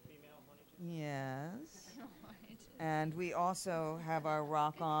 Yes. And we also have our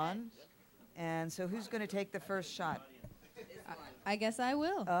Rock On. And so who's going to take the first shot? I guess I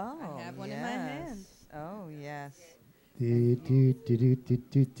will. Oh, I have one in my hand. Oh, yes. Kitty,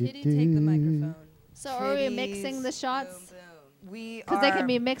 take the microphone. So are we mixing the shots? We Because they can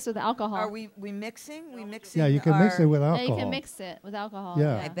be mixed with alcohol. Are we mixing? We mixing? Yeah, you can mix it with Yeah, alcohol. you can mix it with alcohol.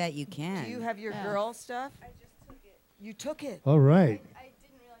 Yeah. I bet you can. Do you have your girl stuff? I just took it. You took it. All right.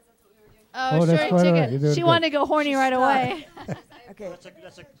 Oh, that's sure, quite all right. chicken. You're doing She good. wanted to go horny right away. Okay. That's a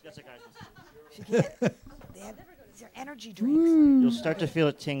guy's. She can't. These are energy drinks. You'll start to feel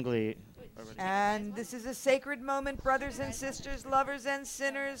it tingly. And this is a sacred moment, brothers and sisters, lovers and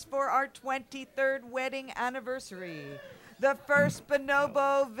sinners, for our 23rd wedding anniversary. The first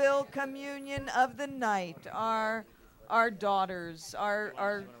Bonoboville communion of the night. Our daughters, our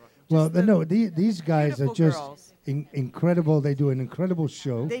Well, these guys are beautiful just girls. incredible. They do an incredible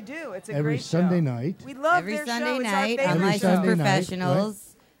show. They do. It's a every great Sunday show. night. We love Every their Sunday show. It's our night, favorite Unlicensed show. Sunday night, Professionals.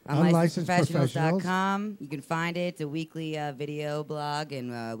 Unlicensed Professionals. UnlicensedProfessionals.com. You can find it. It's a weekly video blog,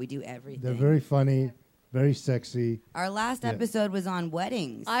 and we do everything. They're very funny, very sexy. Our last Yeah. episode was on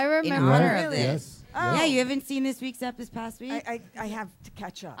weddings. I In remember. honor Really? of this. Yes. Oh. Yeah, you haven't seen this week's episode past week? I have to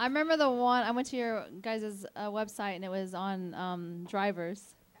catch up. I remember the one. I went to your guys' website and it was on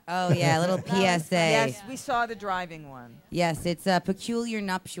drivers. Oh, yeah, a little PSA. Yes, we saw the driving one. Yes, it's Peculiar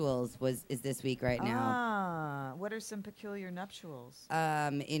Nuptials is this week right now. Ah, what are some peculiar nuptials?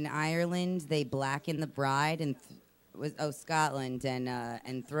 In Ireland, they blacken the bride and Scotland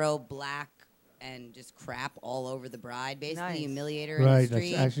and throw black and just crap all over the bride. Basically, Nice. humiliate her in Right. the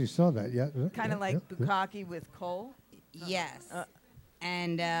street. I actually saw that. Yeah. Kind of like bukkake with coal. Yes.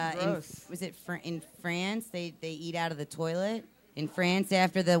 And Gross. in France, they eat out of the toilet. In France,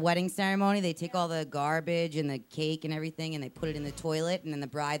 after the wedding ceremony, they take all the garbage and the cake and everything, and they put it in the toilet, and then the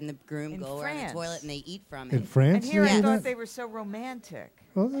bride and the groom In go around France. the toilet and they eat from In it. France, And here they I do thought that? they were so romantic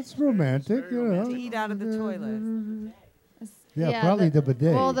Well, that's romantic, you know. to eat out of the toilet. Yeah, probably the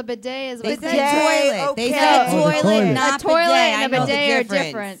bidet. Well, the bidet is They what said Bidet, toilet. They okay. said Oh, the toilet, toilet. not A toilet bidet. and I a know the bidet are difference.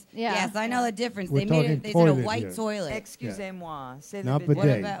 different. Yeah. Yes, I know the difference. We're They made talking it. They said a toilet white here. toilet. Excusez-moi. Say Not the What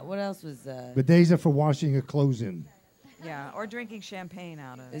bidet. about what else was? Bidets are for washing your clothes in. Yeah, or drinking champagne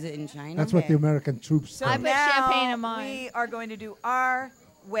out of Is it. it in China? That's what the American troops So I do. put now champagne in mine. we are going to do our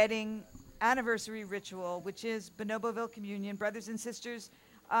wedding anniversary ritual, which is Bonoboville Communion. Brothers and sisters,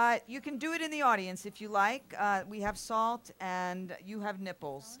 you can do it in the audience if you like. We have salt and you have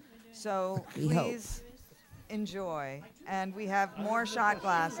nipples. So We hope. please enjoy. And we have more shot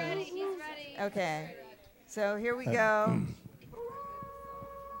glasses. Okay. So here we go.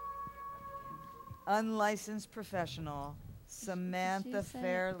 Unlicensed professional Samantha say?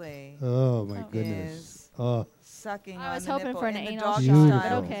 Fairley Oh my is goodness. Oh, sucking I on was the hoping nipple for an in the anal doggy shot, Beautiful. but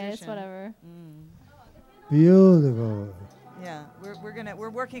style okay, it's position. whatever. beautiful. Yeah, we're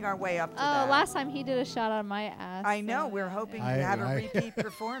working our way up to Oh, that. last time he did a shot on my ass. I know. so- We're hoping to I- have I- a repeat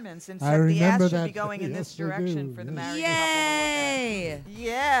performance. In I fact, the ass remember should be that. going in Yes, this I direction do. for the Yes. married Yay! couple.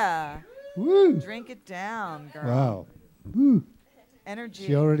 Yeah. Woo! Drink it down, girl. Wow. Woo. Energy.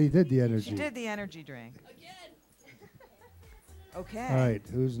 She already did the She energy. did the energy drink. Okay. All right,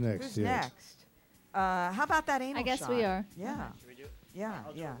 who's next? Who's here? next? How about that anal I guess shot? we are. Yeah. Yeah,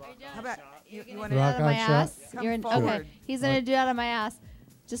 yeah. How about you You want do it out Rock of my on shot? ass? Come You're in, forward. okay, he's going to do it out of my ass.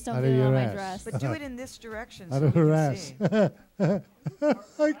 Just don't Out do of it on your my ass. dress. But do it in this direction Out so of we her can ass.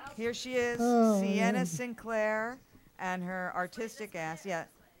 see. Here she is, Oh, Sienna man. Sinclair, and her artistic ass. Yeah.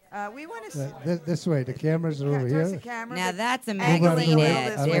 We want to see. This way. The cameras are over Towards the here. camera. Now but that's a Move out of the magazine way,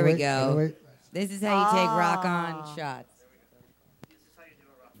 ad. this way. There we Out of the go. way. This is how you take rock on Ah. shots.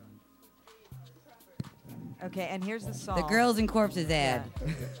 Okay, and here's the song. The Girls and Corpses ad.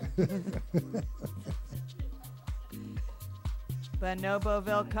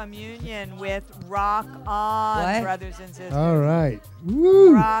 Bonoboville Communion with Rock On, What? brothers and sisters. All right.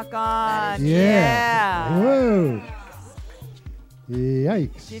 Woo. Rock On. Yeah. Yeah. Whoa.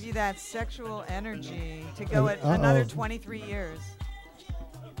 Yikes. Give you that sexual energy to go at Uh-oh. another 23 years.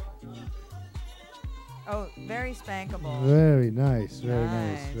 Oh, very spankable. Very nice. Very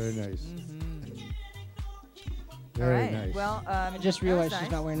nice. Nice. Very nice. Mhm. All Very right. nice. Well, I just that was realized she's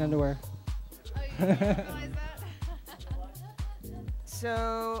nice. not wearing underwear.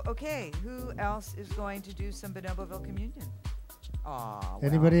 So, okay, who else is going to do some Bonoboville Communion? Aw, well.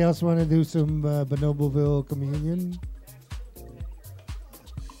 Anybody else want to do some Bonoboville communion?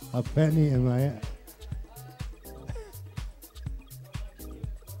 A penny in my ass.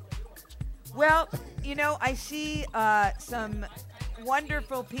 Well, you know, I see some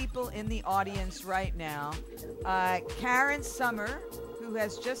wonderful people in the audience right now. Karen Summer, who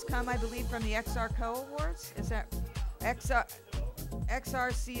has just come, I believe, from the XRCO Awards. Is that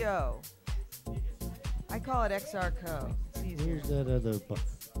XRCO? I call it XRCO. It's easier. Where's that other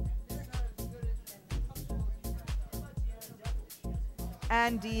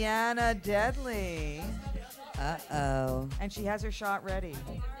And Deanna Deadly. Uh-oh. And she has her shot ready.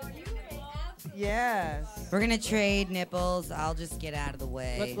 Yes. We're going to trade nipples. I'll just get out of the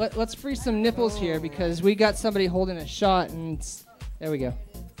way. Let's free some nipples here because we got somebody holding a shot, and there we go.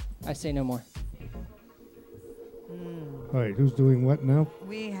 I say no more. All right, who's doing what now?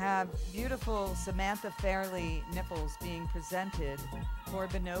 We have beautiful Samantha Fairley nipples being presented for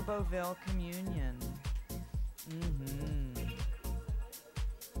Bonoboville Communion.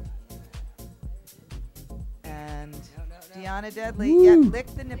 And Deanna Deadly, Woo. lick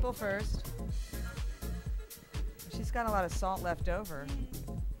the nipple first. She's got a lot of salt left over.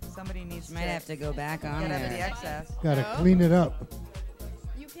 Somebody needs Might have to go back on get out of there. the excess. Got to clean it up.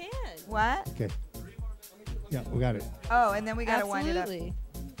 You can. What? Okay. Yeah, we got it. Oh, and then we got to wind it up. Absolutely.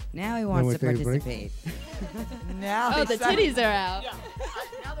 Now he wants we to take a break? participate. Now Oh, the titties are out.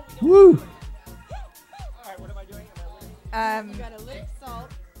 Woo! All right, what am I doing? You gotta lick,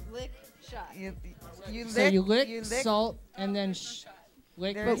 salt, lick, shot. You lick, So you lick, salt, and then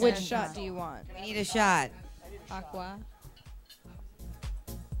lick. But which shot do you want? We need a shot. Aqua.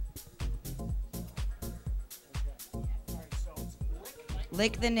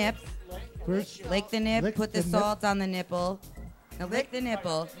 Lick the nip. First, Lick the nip. lick Put the the nip. salt on the nipple. Now lick the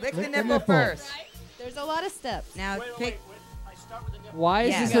nipple. Lick the Lick the nipple nipple. first. There's a lot of steps. Now pick. Why is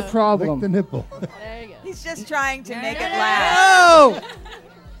Yeah. this Go. a problem? lick the nipple. There you go. He's just trying to make it no, last. Oh!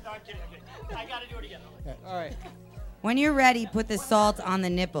 No, I'm kidding. I got to do it again. All right. When you're ready, put the salt on the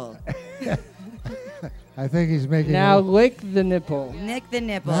nipple. I think he's making Now it. lick the nipple. Lick the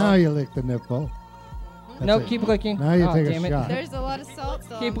nipple. Now you lick the nipple. That's No, it. keep licking. Now you Oh, take damn a it. shot. There's a lot of salt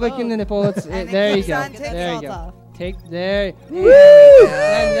still Keep on licking the both. nipple. It's, And it there you keeps go. on taking There you salt go. off. Take there. Woo!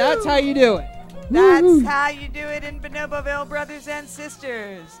 And that's how you do it. That's how you do it in Bonoboville, brothers and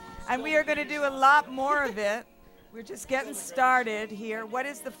sisters. And we are going to do a lot more of it. We're just getting started here. What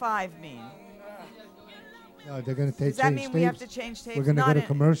does the 5 mean? No, they're going to take Does that mean tapes. we have to change tapes? We're going to go Not to in-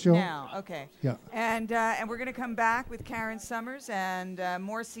 commercial. Now, okay. Yeah. And we're going to come back with Karen Summers and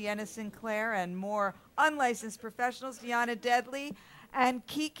more Sienna Sinclair and more unlicensed professionals, Deanna Deadly and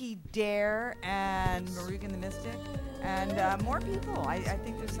Kiki Dare and Marugan the Mystic and more people. I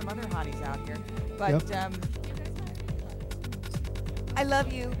think there's some other hotties out here. But I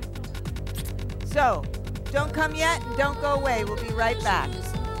love you. So, don't come yet and don't go away. We'll be right back.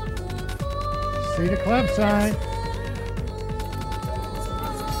 See the club sign.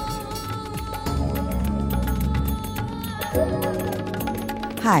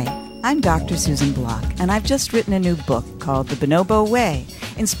 Hi, I'm Dr. Susan Block, and I've just written a new book called The Bonobo Way,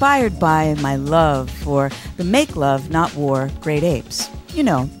 inspired by my love for the make love, not war great apes. You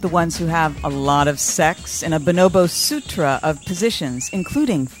know, the ones who have a lot of sex in a bonobo sutra of positions,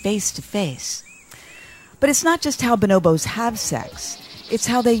 including face-to-face. But it's not just how bonobos have sex, it's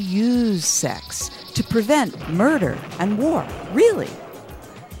how they use sex to prevent murder and war, really.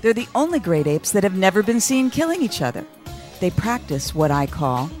 They're the only great apes that have never been seen killing each other. They practice what I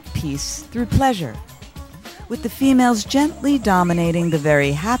call peace through pleasure, with the females gently dominating the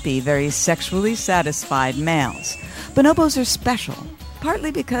very happy, very sexually satisfied males. Bonobos are special, partly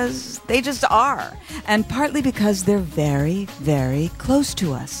because they just are, and partly because they're very, very close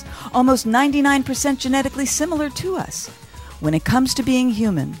to us, almost 99% genetically similar to us. When it comes to being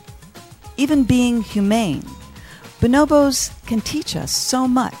human, even being humane, bonobos can teach us so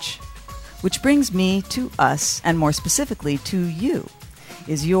much. Which brings me to us, and more specifically to you.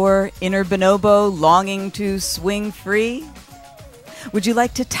 Is your inner bonobo longing to swing free? Would you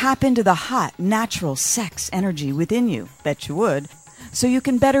like to tap into the hot, natural sex energy within you? Bet you would. So you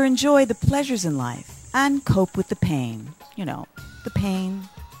can better enjoy the pleasures in life and cope with the pain. You know, the pain.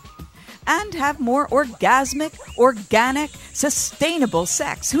 And have more orgasmic, organic, sustainable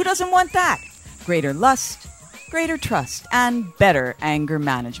sex. Who doesn't want that? Greater lust, greater trust, and better anger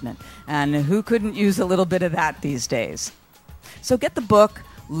management. And who couldn't use a little bit of that these days? So get the book,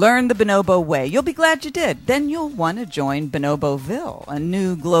 Learn the Bonobo Way. You'll be glad you did. Then you'll want to join Bonoboville, a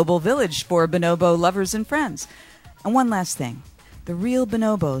new global village for bonobo lovers and friends. And one last thing. The real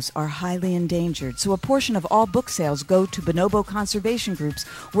bonobos are highly endangered, so a portion of all book sales go to bonobo conservation groups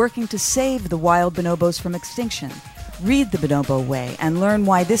working to save the wild bonobos from extinction. Read The Bonobo Way and learn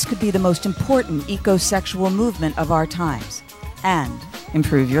why this could be the most important ecosexual movement of our times. And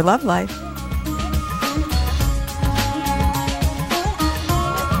improve your love life.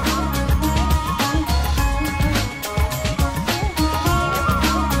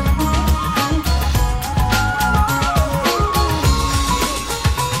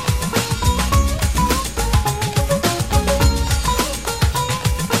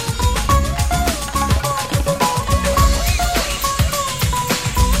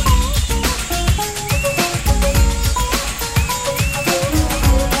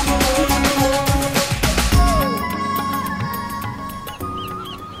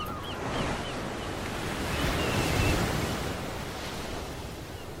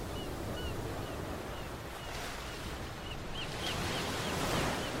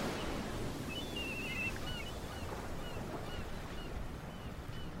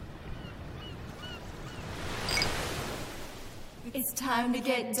 It's time to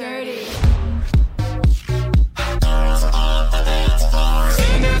get dirty.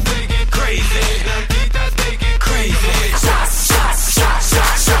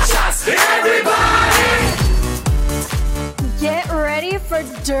 Get ready for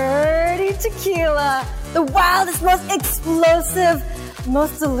dirty tequila, the wildest, most explosive,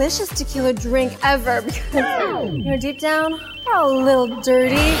 most delicious tequila drink ever. Because, deep down, we're a little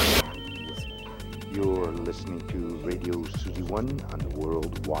dirty. You're listening to Radio Susie One on the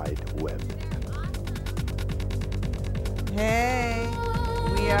World Wide Web. Hey,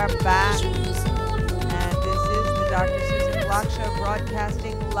 we are back. And this is the Dr. Susan Block Show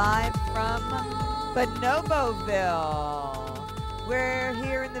broadcasting live from Bonoboville. We're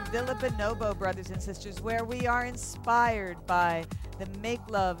here in the Villa Bonobo, brothers and sisters, where we are inspired by the make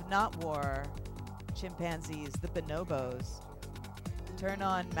love, not war chimpanzees, the bonobos. Turn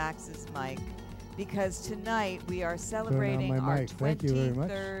on Max's mic, because tonight we are celebrating our mic. Thank you very much.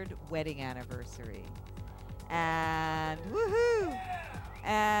 23rd wedding anniversary. And woohoo!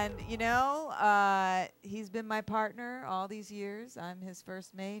 And he's been my partner all these years. I'm his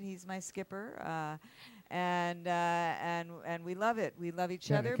first mate. He's my skipper. And we love it. We love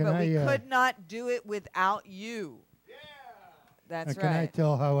each other, but we could not do it without you. Yeah. That's right. Can I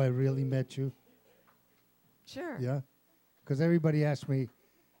tell how I really met you? Sure. Yeah? Because everybody asks me,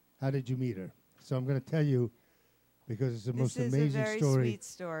 how did you meet her? So I'm going to tell you, because it's the most amazing This is a very sweet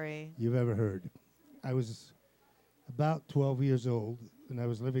story you've ever heard. I was about 12 years old, and I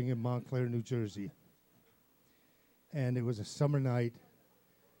was living in Montclair, New Jersey. And it was a summer night,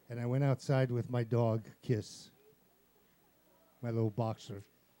 and I went outside with my dog, Kiss, my little boxer.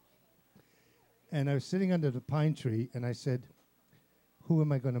 And I was sitting under the pine tree, and I said, who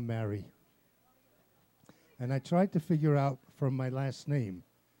am I going to marry? And I tried to figure out from my last name,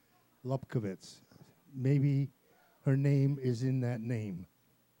 Lubkowitz, maybe her name is in that name.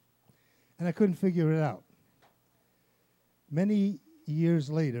 And I couldn't figure it out. Many years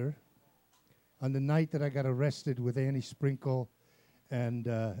later, on the night that I got arrested with Annie Sprinkle and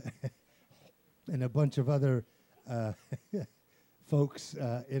and a bunch of other folks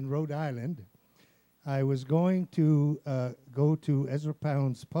in Rhode Island, I was going to go to Ezra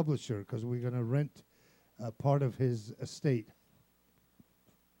Pound's publisher because we were going to rent part of his estate.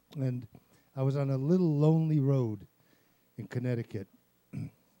 And I was on a little lonely road in Connecticut,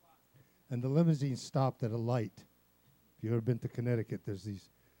 and the limousine stopped at a light. If you've ever been to Connecticut, there's these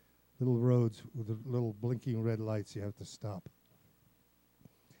little roads with the little blinking red lights you have to stop.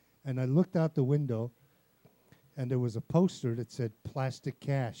 And I looked out the window, and there was a poster that said plastic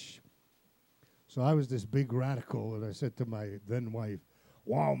cash. So I was this big radical, and I said to my then wife,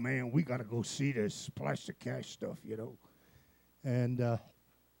 wow, man, we got to go see this plastic cash stuff, And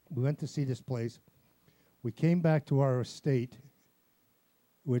we went to see this place. We came back to our estate,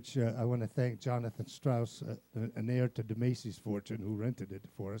 which I want to thank Jonathan Strauss, an heir to DeMacy's fortune, who rented it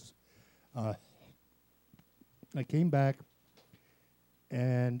for us. I came back,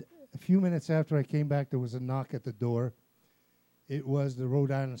 and a few minutes after I came back, there was a knock at the door. It was the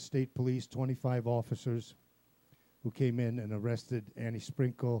Rhode Island State Police, 25 officers, who came in and arrested Annie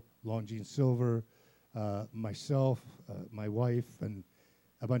Sprinkle, Longine Silver, myself, my wife, and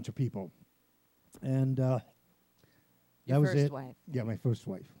a bunch of people. And that was it. Your first wife. Yeah, my first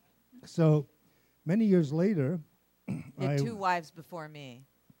wife. So many years later, You had two wives before me,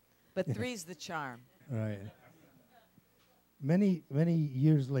 but three's the charm. Right. Many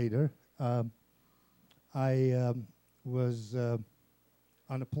years later, I was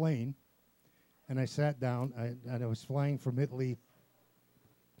on a plane, and I sat down, and I was flying from Italy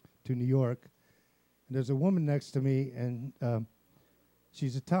to New York, and there's a woman next to me, and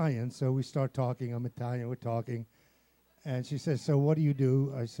she's Italian, so we start talking. I'm Italian, we're talking, and she says, so what do you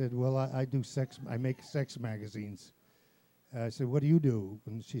do? I said, well, I do I make sex magazines. I said, what do you do?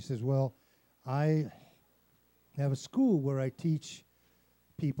 And she says, well, I have a school where I teach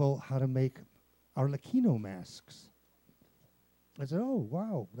people how to make Arlecchino masks. I said, oh,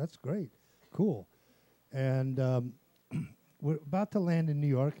 wow, that's great. Cool. And we're about to land in New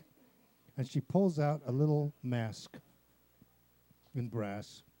York, and she pulls out a little mask in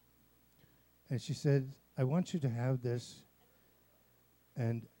brass. And she said, I want you to have this,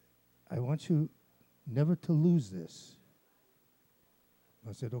 and I want you never to lose this.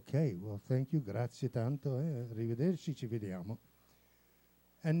 I said, okay, well, thank you, grazie tanto, arrivederci, ci vediamo.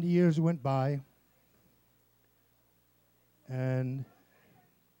 And the years went by, and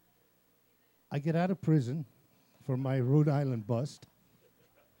I get out of prison for my Rhode Island bust,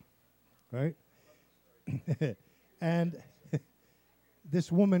 right? And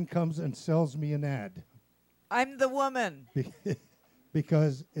this woman comes and sells me an ad. I'm the woman.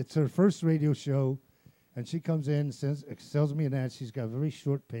 Because it's her first radio show, and she comes in, sells me an ad. She's got very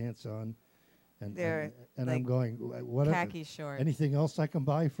short pants on, and They're I'm like going, what? khaki shorts. Anything else I can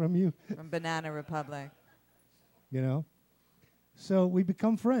buy from you? From Banana Republic. You know. So we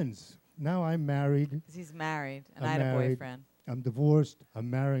become friends. Now I'm married. 'Cause he's married, and I'm I had a married. boyfriend. I'm divorced. I'm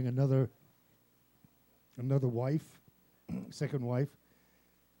marrying another wife, second wife.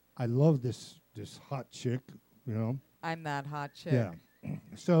 I love this hot chick, you know. I'm that hot chick. Yeah.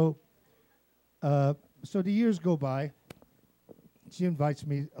 So the years go by. She invites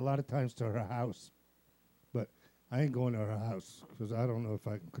me a lot of times to her house, but I ain't going to her house because I don't know if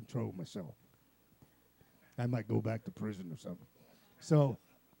I can control myself. I might go back to prison or something. So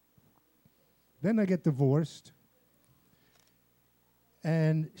then I get divorced,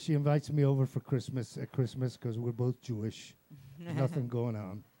 and she invites me over for Christmas, at Christmas, because we're both Jewish. Nothing going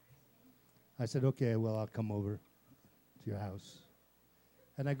on. I said, okay, well, I'll come over to your house.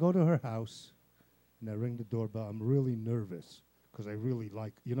 And I go to her house, and I ring the doorbell. I'm really nervous, because I really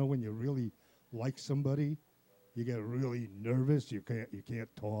like, you know, when you really like somebody, you get really nervous. You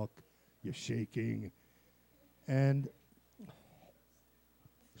can't talk. You're shaking. And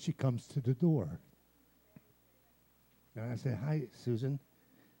she comes to the door. And I say, hi, Susan.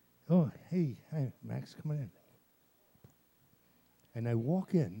 Oh, hey, hi, Max, come on in. And I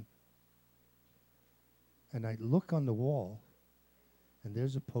walk in, and I look on the wall, and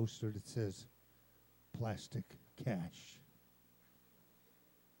there's a poster that says, plastic cash.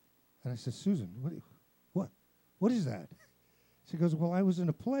 And I said, Susan, what is that? She goes, well, I was in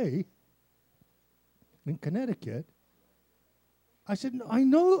a play in Connecticut. I said, no, I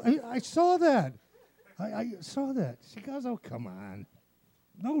know, I saw that. I saw that. She goes, oh, come on.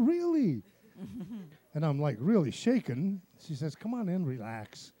 No, really. And I'm like really shaken. She says, come on in,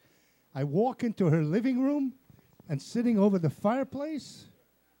 relax. I walk into her living room, and sitting over the fireplace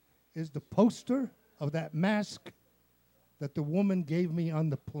is the poster of that mask that the woman gave me on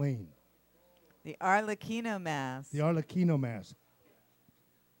the plane. The Arlecchino mask. The Arlecchino mask.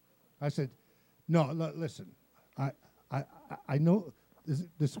 I said, no, listen. I know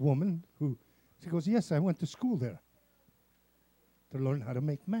this woman who, she goes, yes, I went to school there to learn how to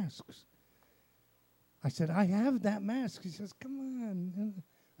make masks. I said, I have that mask. She says, come on.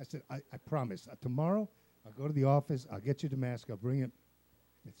 I said, I promise. Tomorrow, I'll go to the office. I'll get you the mask. I'll bring it.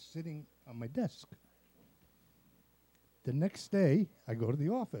 It's sitting on my desk. The next day, I go to the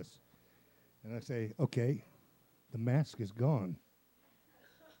office. And I say, okay, the mask is gone.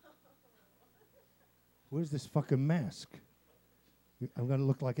 Where's this fucking mask? I'm going to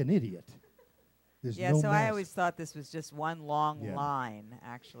look like an idiot. There's Yeah, no so mask. I always thought this was just one long Yeah. line,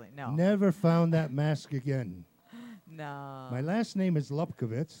 actually. No. Never found that mask again. No. My last name is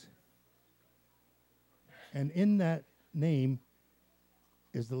Lubkovitz. And in that name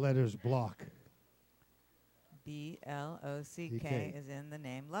is the letters Block. B-L-O-C-K is in the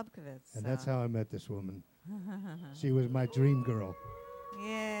name Lubkovitz. And that's how I met this woman. She was my dream girl.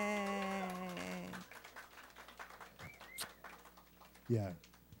 Yay. Yeah.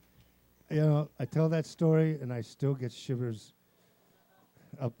 You know, I tell that story and I still get shivers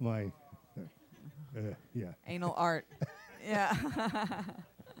up my, yeah. Anal art. Yeah.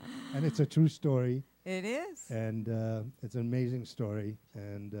 And it's a true story. It is. And it's an amazing story.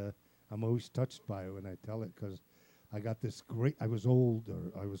 And I'm always touched by it when I tell it because I got this great, I was old,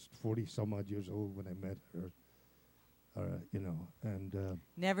 or I was 40 some odd years old when I met her. You know, and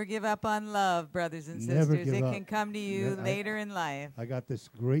Never give up on love, brothers and never sisters. give It up. can come to you later in life. I got this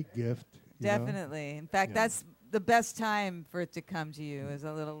great gift. you know. Definitely. In fact, Yeah. that's the best time for it to come to you is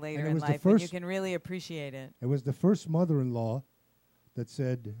a little later it in was the life when you first- can really appreciate it. It was the first mother-in-law that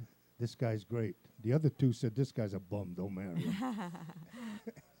said, this guy's great. The other two said, this guy's a bum, don't marry him.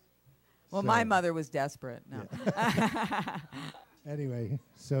 Well, So- my mother was desperate. No. Anyway,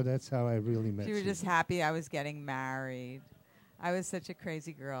 so that's how I really met You were just Susan. happy I was getting married. I was such a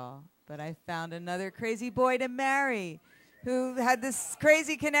crazy girl, but I found another crazy boy to marry who had this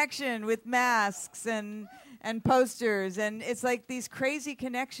crazy connection with masks and posters. And it's like these crazy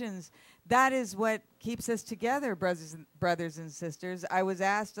connections. That is what keeps us together, brothers and sisters. I was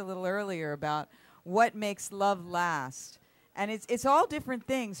asked a little earlier about what makes love last. And it's all different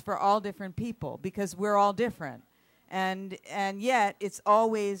things for all different people because we're all different. And yet it's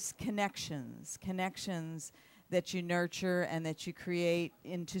always connections that you nurture and that you create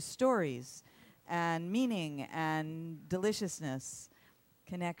into stories and meaning and deliciousness.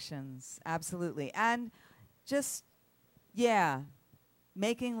 Connections, absolutely. And just, yeah,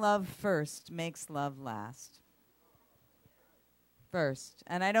 making love first makes love last. first.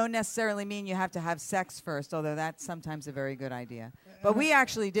 And I don't necessarily mean you have to have sex first, although that's sometimes a very good idea. But we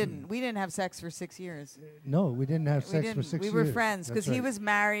actually didn't. We didn't have sex for 6 years. No, we didn't have sex for 6 We years. were friends That's because he right. was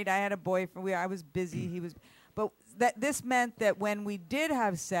married. I had a boyfriend. I was busy. He was. But this meant that when we did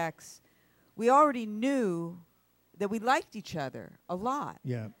have sex, we already knew that we liked each other a lot.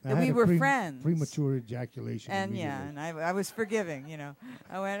 Yeah, That we were friends. Premature ejaculation. And yeah, immediately. and I was forgiving, you know.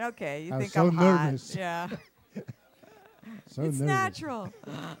 I went, okay, you I was think so I'm nervous. hot. Yeah. So It's nervous. natural.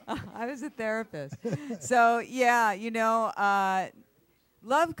 I was a therapist. So, yeah, you know,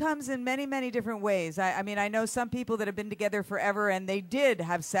 love comes in many, many different ways. I mean, I know some people that have been together forever and they did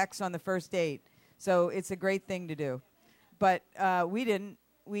have sex on the first date. So it's a great thing to do. But we didn't.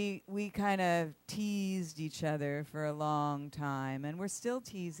 We kind of teased each other for a long time, and we're still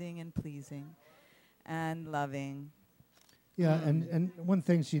teasing and pleasing and loving. Yeah, and one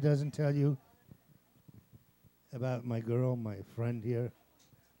thing she doesn't tell you about my girl, my friend here.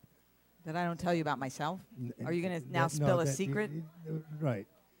 That I don't tell you about myself? Are you going to now No, spill a that secret? Right.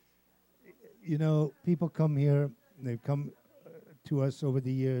 You know, people come here, they've come to us over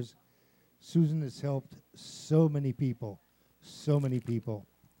the years. Susan has helped so many people.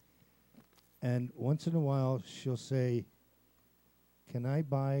 And once in a while, she'll say, "Can I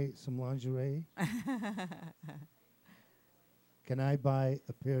buy some lingerie? Can I buy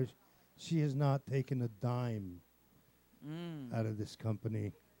a pair?" She has not taken a dime out of this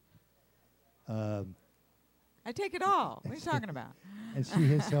company. I take it all. What are you talking about? And she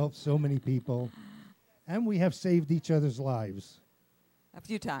has helped so many people. And we have saved each other's lives. A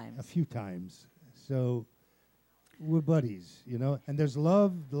few times. A few times. So we're buddies, you know. And there's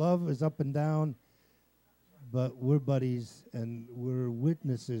love. Love is up and down. But we're buddies and we're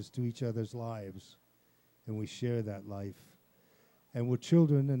witnesses to each other's lives. And we share that life. And we're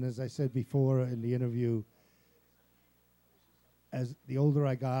children. And as I said before in the interview, as the older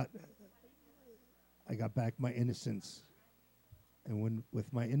I got back my innocence. And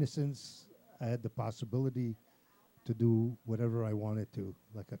with my innocence, I had the possibility to do whatever I wanted to,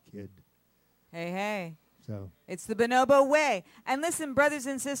 like a kid. Hey, hey. So it's the bonobo way. And listen, brothers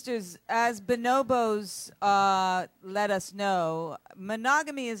and sisters, as bonobos let us know,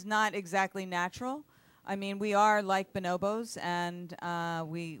 monogamy is not exactly natural. I mean, we are like bonobos, and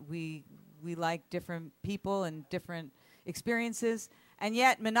we like different people and different experiences. And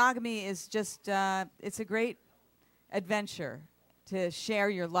yet, monogamy is just, it's a great adventure to share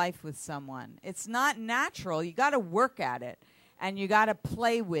your life with someone. It's not natural. You got to work at it, and you got to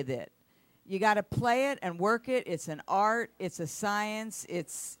play with it. You got to play it and work it. It's an art. It's a science.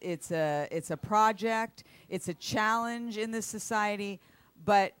 It's a project. It's a challenge in this society.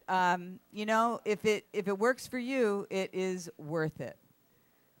 But you know, if it works for you, it is worth it.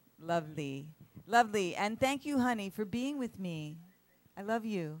 Lovely, lovely, and thank you, honey, for being with me. I love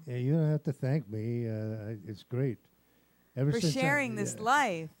you. Yeah, you don't have to thank me. It's great. Ever For since sharing this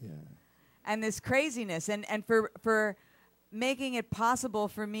life. Yeah. And this craziness, and for making it possible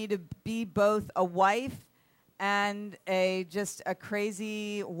for me to be both a wife and just a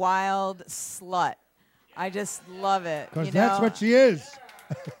crazy, wild slut. I just love it. Because that's what she is.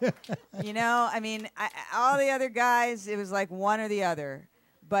 You know, I mean, all the other guys, it was like one or the other.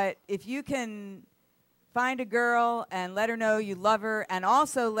 But if you can find a girl and let her know you love her, and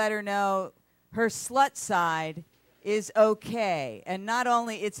also let her know her slut side is okay. And not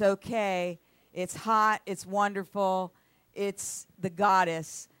only it's okay, it's hot, it's wonderful, it's the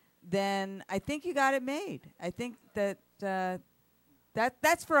goddess, then I think you got it made. I think that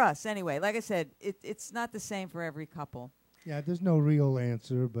that's for us anyway. Like I said, it's not the same for every couple. Yeah, there's no real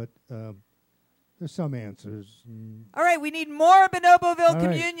answer, but there's some answers. All right, we need more Bonoboville All right.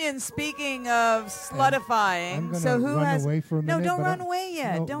 communion. Speaking of slutifying, I'm gonna so who run has? away for a no, minute, don't but run I- away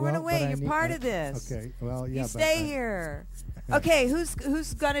yet. no, Don't well, run but away. I You're need- part of this. Okay, well, yeah. You but stay I- here. Okay,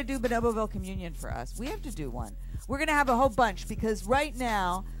 who's gonna do Bonoboville communion for us? We have to do one. We're gonna have a whole bunch because right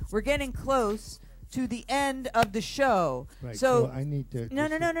now we're getting close to the end of the show. Right, So I need to.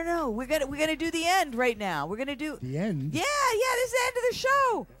 no. We're gonna do the end right now. We're gonna do The end? Yeah. This is the end of the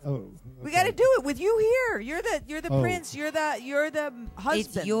show. Oh. We got to do it with you here. You're the Oh. prince. You're the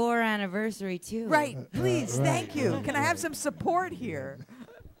husband. It's your anniversary too. Right. Please. right, Thank you. right, Can I have some support here?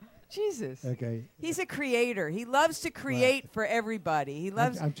 Jesus. Okay. He's a creator. He loves to create for everybody. He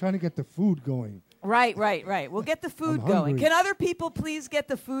loves. I'm trying to get the food going. Right. We'll get the food I'm going. hungry. Can other people please get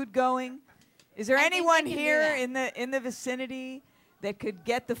the food going? Is there I think anyone we can do here that. in the vicinity that could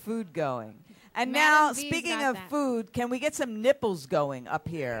get the food going? And Madam now, B's speaking got of that. food, can we get some nipples going up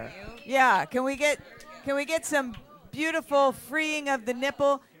here? Yeah, can we get some beautiful freeing of the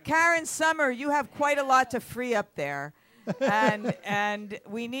nipple? Karen Summer, you have quite a lot to free up there. and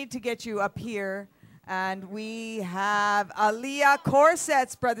we need to get you up here. And we have Aaliyah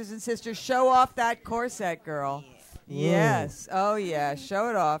corsets, brothers and sisters. Show off that corset, girl. Yes. Oh, yeah. Show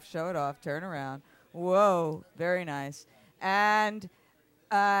it off. Show it off. Turn around. Whoa. Very nice. And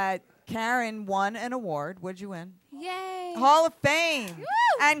Karen won an award. What'd you win? Yay! Hall of Fame. Woo!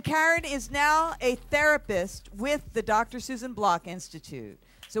 And Karen is now a therapist with the Dr. Susan Block Institute.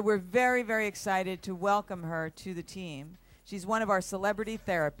 So we're very, very excited to welcome her to the team. She's one of our celebrity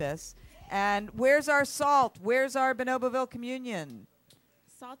therapists. And where's our salt? Where's our Bonoboville communion?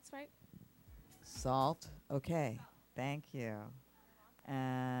 Salt's right. Salt. Okay. Thank you.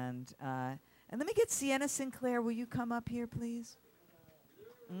 And let me get Sienna Sinclair. Will you come up here, please?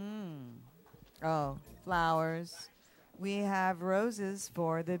 Oh, flowers. We have roses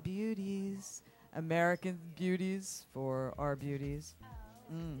for the beauties. American beauties for our beauties.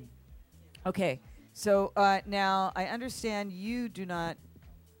 Okay. So now I understand you do not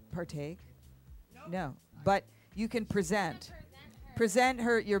partake. No. But you can present. Present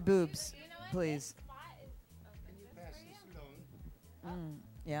her your boobs, please.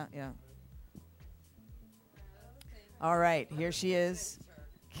 Yeah, yeah. All right, here she is.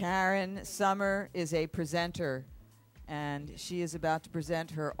 Karen Summer is a presenter, and she is about to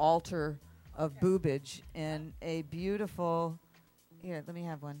present her altar of boobage in a beautiful, here, let me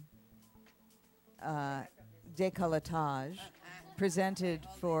have one, décolletage, presented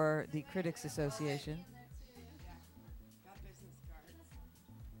for the Critics Association.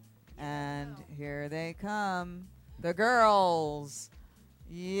 And here they come, the girls.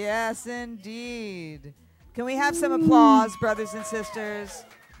 Yes, indeed. Can we have some applause, brothers and sisters?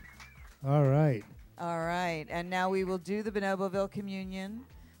 All right. All right, and now we will do the Bonoboville communion.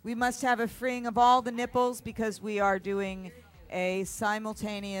 We must have a freeing of all the nipples because we are doing a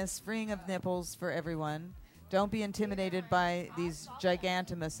simultaneous freeing of nipples for everyone. Don't be intimidated by these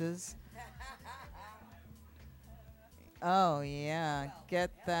gigantimuses. Oh, yeah,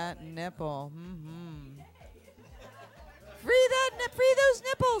 get that nipple. Free that free those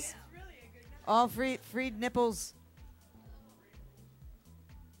nipples. All freed nipples.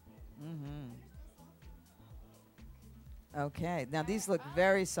 Okay, now these look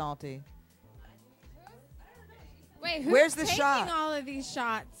very salty. Wait, who's Where's the taking shot? all of these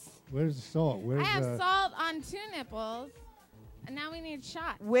shots? Where's the salt? Where's I have salt on 2 nipples, and now we need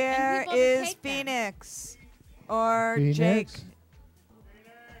shots. And Where people to is take them. Phoenix or Phoenix? Jake?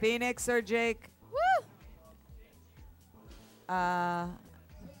 Phoenix or Jake? Woo!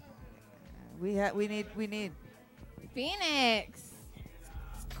 We need Phoenix.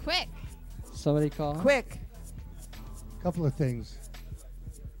 Quick. Somebody call. quick. couple of things.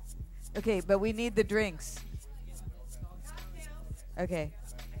 Okay, but we need the drinks. Okay.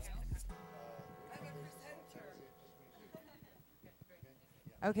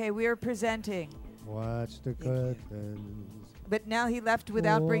 Okay, we are presenting. Watch the curtains. But now he left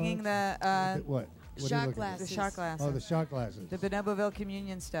without bringing the What? What are you shot looking at? glasses. The shot glasses. Oh, the shot glasses. The Bonoboville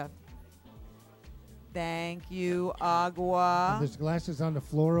communion stuff. Thank you, Agua. There's glasses on the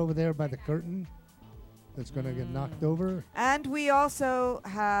floor over there by the curtain that's going to get knocked over. And we also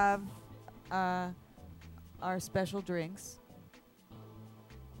have our special drinks.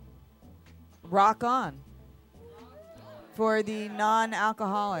 Rock on. For the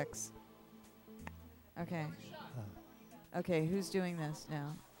non-alcoholics. Okay. Okay, who's doing this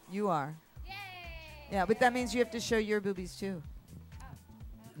now? You are. Yeah, but that means you have to show your boobies too.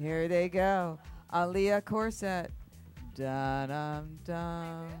 Here they go. Aaliyah corset.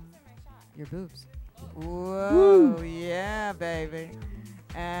 Da-dum-dum. Your boobs. Whoa, yeah, baby.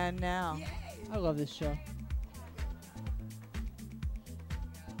 And now. I love this show.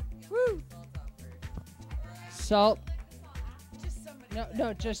 Woo. Salt.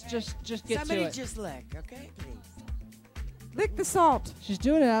 No, just get Somebody to it. just lick, okay, please. Lick the salt. She's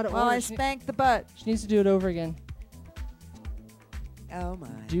doing it out of While order. I spank the butt. She needs to do it over again. Oh my.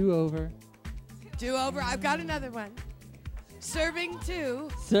 Do over. Do over. I've got another one. Serving 2.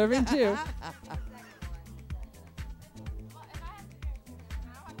 Serving 2.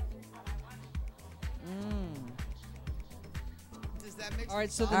 Does that make All right,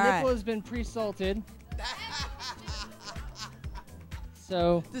 sense? so the nipple has been pre-salted.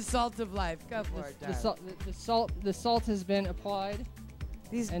 So the salt of life. Go for it, the salt has been applied.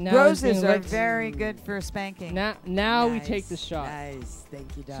 These and now it's being roses are licked. very good for spanking. Now we take the shot. Nice,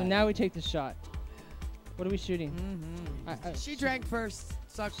 thank you, So darling. now we take the shot. What are we shooting? She drank first,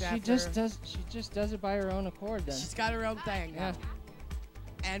 sucked She after. just does. She just does it by her own accord. Then She's got her own thing. Yeah.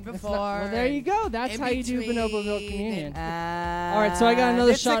 and That's before. not- well, there you go. That's in how you do between, Bonoboville communion. All right, so I got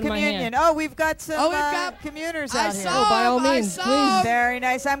another it's shot the in my communion. hand. Oh, we've got some we've got- communers I out here. saw Oh, by all him, I means, saw please. him. Very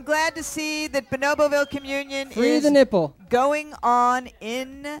nice. I'm glad to see that Bonoboville communion Free is the nipple. going on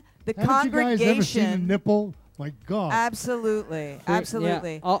in the Haven't you guys ever seen a congregation. nipple? My God. Absolutely,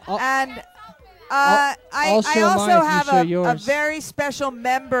 absolutely. Yeah. I'll- and I'll I show mine also if you have show a yours. very special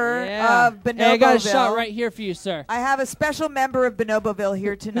member Yeah. of Bonoboville. Hey, I got a shot right here for you, sir. I have a special member of Bonoboville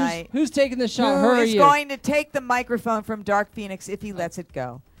here tonight. Who's taking the shot? Who Her or is you? going to take the microphone from Dark Phoenix if he lets it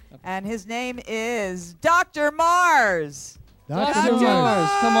go. And his name is Dr. Mars. Dr. Mars.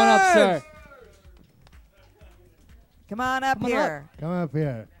 Come on up, sir. Come on up here. Come up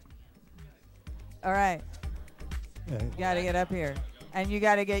here. All right. Yeah. You got to get up here. And you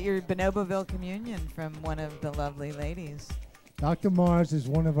got to get your Bonoboville communion from one of the lovely ladies. Dr. Mars is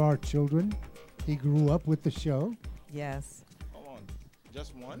one of our children. He grew up with the show. Yes. Hold on.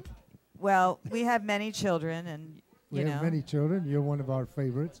 Just one? Well, we have many children, and We you have know. many children. You're one of our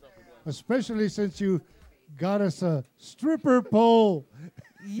favorites, especially since you got us a stripper pole.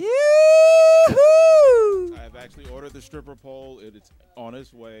 Yoo-hoo! I have actually ordered the stripper pole. It's on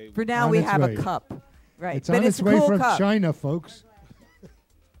its way. For now, On we its have way. a cup. Right. It's but on it's its a way cool from cup. China, folks.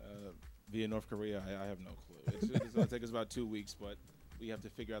 Via North Korea, I have no clue. It's going to take us about 2 weeks, but we have to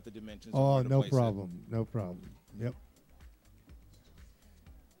figure out the dimensions. and Oh, where to no place it. problem. No problem. Yep.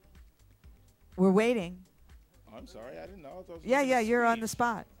 We're waiting. Oh, I'm sorry, I didn't know. I thought it was Yeah, gonna yeah, be you're on sweet. the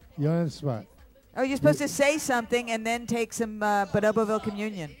spot. You're on the spot. Oh, you're supposed to say something and then take some Bonoboville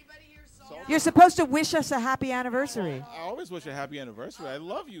communion. You're supposed to wish us a happy anniversary. I always wish a happy anniversary. I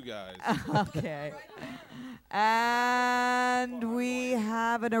love you guys. Okay. And we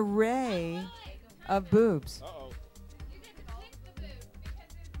have an array of boobs. Uh-oh.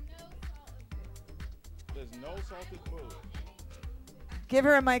 There's no salted food. Give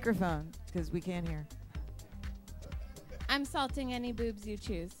her a microphone because we can't hear. I'm salting any boobs you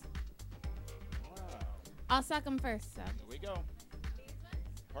choose. I'll suck them first, so. There we go.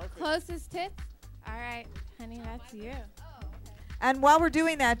 Perfect. Closest tits? All right, honey, that's you. And while we're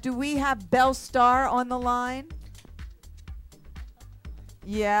doing that, do we have Belle Star on the line?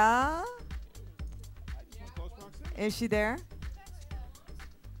 Yeah? Is she there?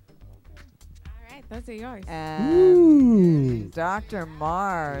 All right, those are yours. And Dr.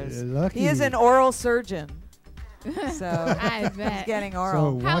 Mars. You're lucky. He is an oral surgeon. So I he's bet. getting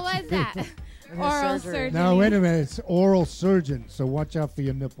oral. So How watch- was that? His Oral surgery. surgery. Now, wait a minute. It's oral surgeon, so watch out for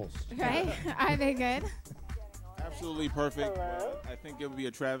your nipples. Right? Are they good? Absolutely perfect. I think it would be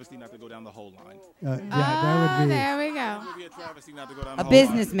a travesty not to go down the whole line. Yeah, that would be. There we It go. would be a travesty not to go down A the whole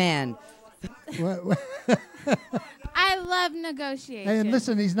businessman. I love negotiation. Hey, and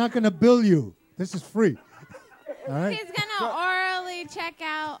listen, he's not going to bill you. This is free. All right? He's going to orally check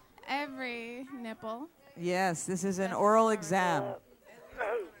out every nipple. Yes, this is an oral exam.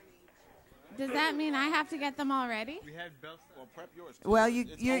 Does that mean I have to get them all ready? We had Bell. Well, prep yours. Too. Well,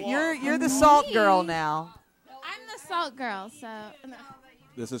 It's you're the salt girl now. I'm the salt girl, so. No.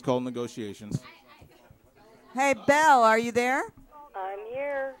 This is called negotiations. Hey, Belle, are you there? I'm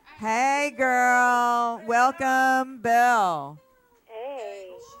here. Hey, girl. Welcome, Belle. Hey.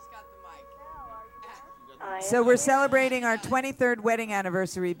 So we're celebrating our 23rd wedding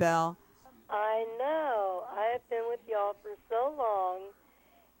anniversary, Belle. I know. I have been with y'all for so long,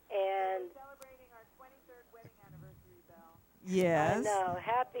 and Yes. I know.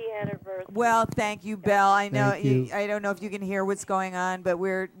 Happy anniversary. Well, thank you, Belle. I know Thank you. I don't know if you can hear what's going on, but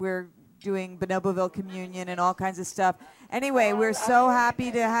we're doing Bonoboville communion and all kinds of stuff. Anyway, we're so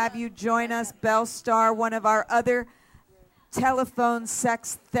happy to have you join us, Belle Star, one of our other telephone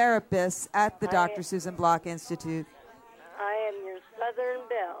sex therapists at the Dr. Susan Block Institute. I am your Southern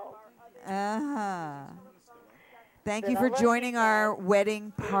Belle. Uh-huh. Thank Then you I for love joining you our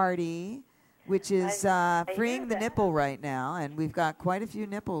wedding party, which is I freeing hear the that. nipple right now, and we've got quite a few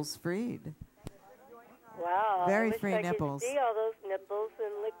nipples freed. Wow. Very I wish free I nipples. Could see all those nipples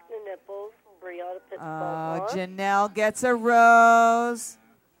and lick the nipples. Free all the pits Oh, Janelle gets a rose.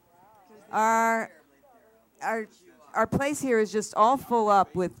 Our place here is just all full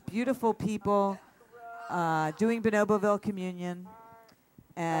up with beautiful people doing Bonoboville communion.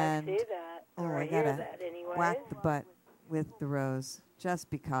 And I see that. oh, Or I hear gotta that anyway. whack the butt with the rose just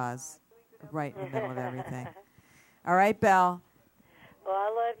because, right in the middle of everything. All right, Belle. Well, I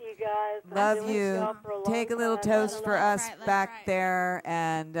love you guys. I've Love been with you. y'all for a Take a long little time. toast for us back there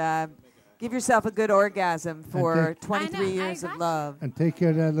and give yourself a good orgasm for 23 years of love. And take care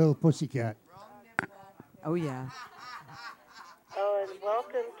of that little pussycat. Oh, yeah. Oh, and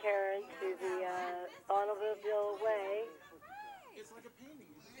welcome, Karen, to the Bonneville Way. It's like a painting.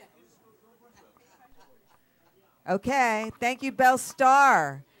 Okay, thank you, Belle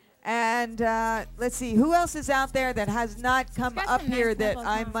Star. And let's see, who else is out there that has not come got up some nice here that nipples,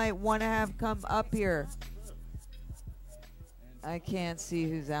 I huh? might want to have come up here? I can't see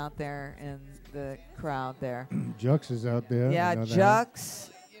who's out there in the crowd there. Jux is out there. Yeah, I know that. Jux.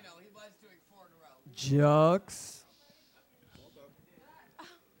 Jux.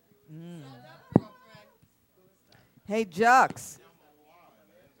 Mm. Hey, Jux.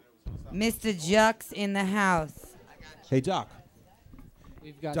 Mr. Jux in the house. Hey, Doc.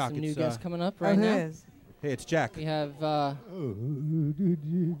 We've got Doc, some new it's, guests coming up Oh, right who now. is? Hey, it's Jack. We have. I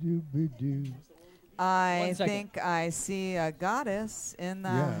One second. think I see a goddess in the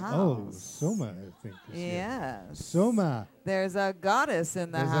Yeah. house. Oh, Soma, I think. is here. Yes. Soma. There's a goddess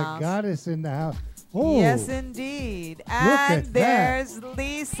in the There's house. a goddess in the house. Oh. Yes, indeed. Look And at there's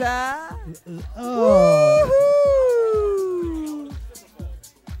Lisa. Oh. Woohoo!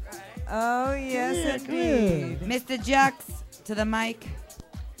 Oh, yes, indeed. Mr. Jux, to the mic.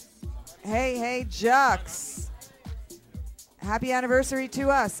 Hey, Jux. Happy anniversary to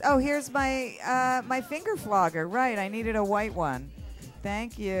us. Oh, here's my my finger flogger. Right, I needed a white one.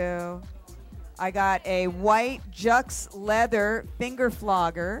 Thank you. I got a white Jux leather finger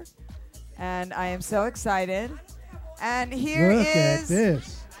flogger, and I am so excited. And here Look at is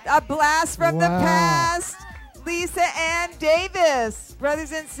this. a blast from the Wow. past. Lisa Ann Davis,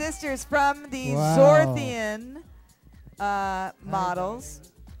 brothers and sisters from the Wow. Zorthian models,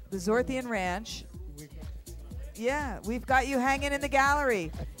 the Zorthian Ranch. Yeah, we've got you hanging in the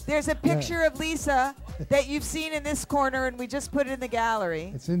gallery. There's a picture of Lisa that you've seen in this corner, and we just put it in the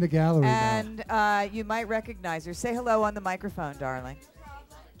gallery. It's in the gallery now. And you might recognize her. Say hello on the microphone, darling.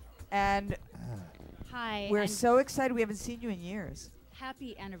 And Hi. we're and so excited. We haven't seen you in years.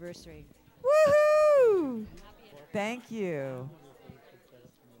 happy anniversary. Woohoo! Thank you.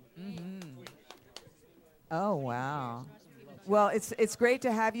 Oh, wow. Well, it's great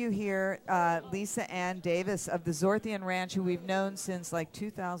to have you here, Lisa Ann Davis of the Zorthian Ranch, who we've known since like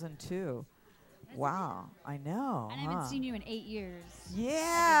 2002. Wow, I know. And I haven't seen you in 8 years.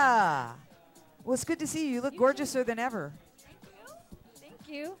 Yeah. Well, it's good to see you. You look gorgeouser than ever. Thank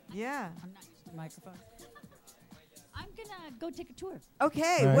you. Yeah. I'm not using the microphone. I'm gonna go take a tour.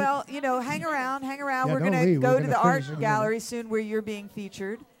 Okay, All right. well, hang around. Yeah, We're don't going to leave. go We're to gonna the art finish in a minute. gallery soon where you're being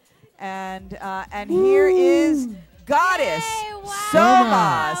featured. And here is Goddess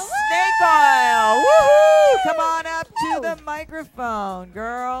Soma Snake Oil. Woohoo! Come on up to the microphone,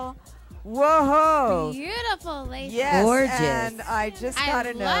 girl. Whoa. Beautiful, Lacey. Yes, Gorgeous. and I just got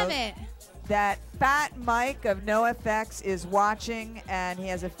to love know it. that Fat Mike of NoFX is watching, and he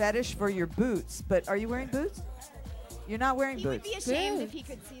has a fetish for your boots. But are you wearing boots? You're not wearing He would boots. be ashamed Good. if he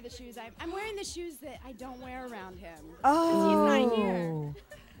could see the shoes. I'm wearing the shoes that I don't wear around him. 'Cause Oh. he's not here.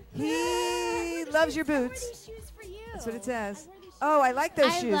 He loves your I wore boots. these shoes for you. That's what it says. Oh, I like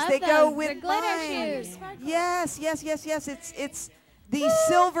those I shoes. love They go those. with They're glitter mine. shoes. Yes. It's the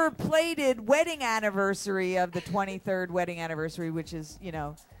silver-plated wedding anniversary of the 23rd wedding anniversary, which is,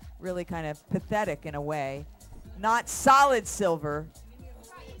 really kind of pathetic in a way. Not solid silver.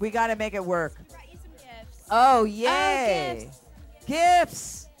 We got to make it work. Oh, yay.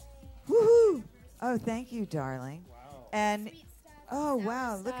 Gifts. Woohoo. Oh, thank you, darling. And oh,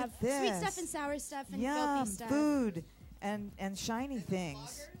 wow, look at this. Sweet stuff and sour stuff and Yum, filthy stuff. food and shiny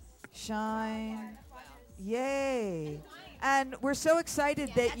things. Shine. Yay. And we're so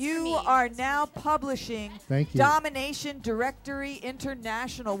excited that you are now publishing Thank you. Domination Directory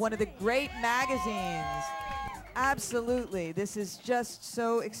International, one of the great magazines. Absolutely. This is just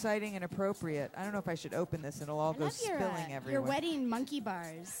so exciting and appropriate. I don't know if I should open this. It'll all go Love your, spilling everywhere. Your wedding monkey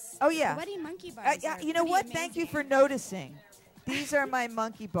bars. Oh, yeah. The wedding monkey bars. Yeah, are you know pretty what? Thank you for noticing. These are my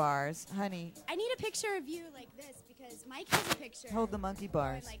monkey bars, honey. I need a picture of you like this because Mike has a picture. Hold the monkey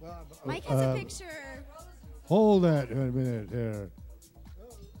bars. Mike has a picture. Hold that a minute here.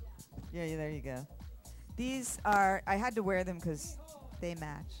 Yeah, there you go. These are, I had to wear them because they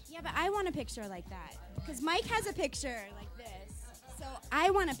match. Yeah, but I want a picture like that because Mike has a picture like this. So I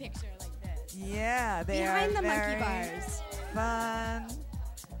want a picture like this. Yeah, they Behind are the monkey very bars. fun.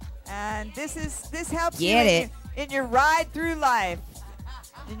 And this helps Get you it. in your ride through life.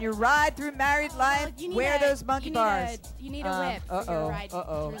 In your ride through married life, You need wear a- those monkey you need bars. You need a whip for your ride through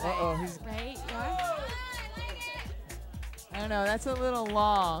life, He's, right? Yeah? I don't know. That's a little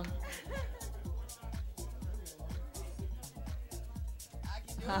long.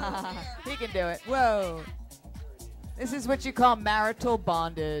 He can do it. Whoa. This is what you call marital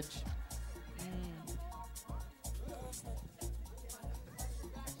bondage.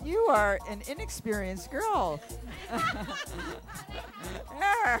 You are an inexperienced girl.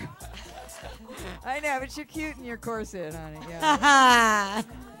 I know, but you're cute in your corset, honey. Yeah.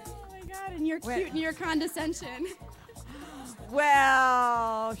 Oh my God, and you're cute in your condescension.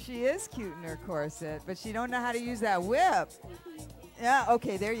 Well, she is cute in her corset, but she don't know how to use that whip. Yeah,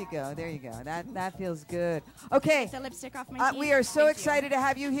 okay, there you go. There you go. That feels good. Okay. The lipstick off my teeth. We are so Thank excited you. to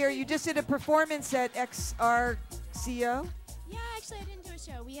have you here. You just did a performance at XRCO. Yeah, actually, I didn't do a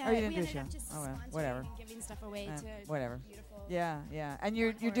show. We Oh, you didn't do a ended show. up just Oh, well, sponsoring whatever. and giving stuff away to Whatever. beautiful. Yeah, yeah. And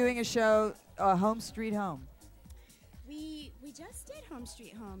you're doing a show, Home Street Home. We just did Home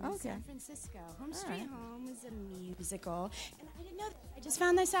Street Home in Okay. San Francisco. Home All Street right. Home is a musical, and I didn't know. I just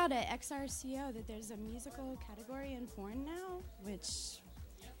found this out at XRCO that there's a musical category in porn now, which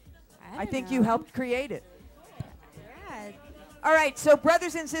I think know. you helped create it. Yeah. All right, so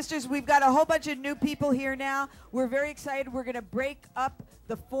brothers and sisters, we've got a whole bunch of new people here now. We're very excited. We're going to break up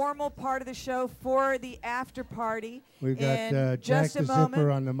the formal part of the show for the after party. We've got in Jack just the a Zipper moment.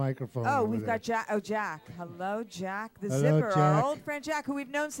 on the microphone. Oh, over we've there. got Jack. Oh, Jack. Hello, Jack the Hello, Zipper. Our Jack. old friend Jack, who we've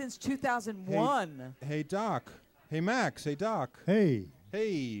known since 2001. Hey, Doc. Hey, Max. Hey, Doc. Hey.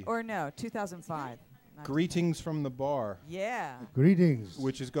 Hey. Or no, 2005. Not Greetings from the bar. Yeah. Greetings.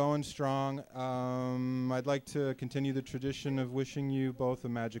 Which is going strong. I'd like to continue the tradition of wishing you both a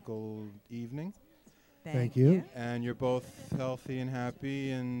magical evening. Thank you. And you're both healthy and happy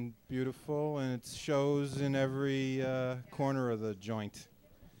and beautiful, and it shows in every corner of the joint.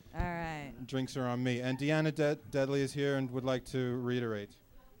 All right. Drinks are on me. And Deanna Deadly is here and would like to reiterate.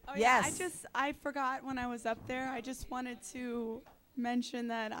 Oh, yeah, I forgot when I was up there. I just wanted to mention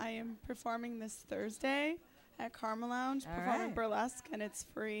that I am performing this Thursday at Karma Lounge, All performing right. burlesque, and it's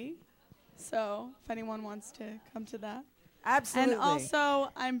free. So if anyone wants to come to that. Absolutely. And also,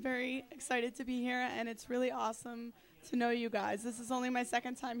 I'm very excited to be here, and it's really awesome to know you guys. This is only my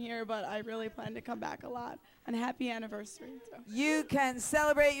second time here, but I really plan to come back a lot. And happy anniversary. So. You can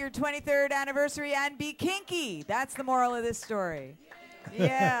celebrate your 23rd anniversary and be kinky. That's the moral of this story.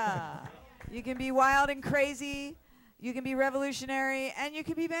 Yeah. You can be wild and crazy. You can be revolutionary, and you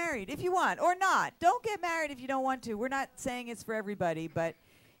can be married if you want, or not. Don't get married if you don't want to. We're not saying it's for everybody, but,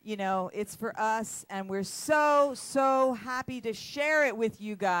 you know, it's for us, and we're so, so happy to share it with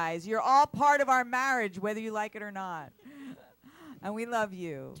you guys. You're all part of our marriage, whether you like it or not. And we love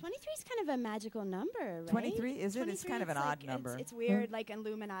you. 23 is kind of a magical number, right? 23, is it? It's kind of an odd number. It's weird, like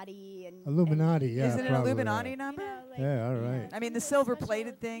Illuminati and Illuminati, yeah. Is it an probably, Illuminati yeah. number? Yeah, all right. I mean, the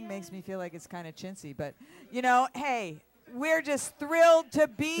silver-plated thing makes me feel like it's kind of chintzy, but, you know, hey, we're just thrilled to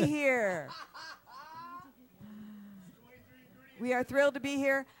be here. We are thrilled to be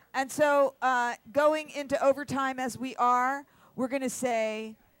here. And so going into overtime as we are, we're going to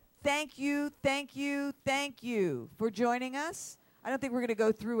say thank you, thank you, thank you for joining us. I don't think we're going to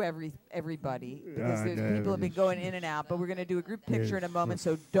go through everybody because there's people have been going in and out, but we're going to do a group picture in a moment,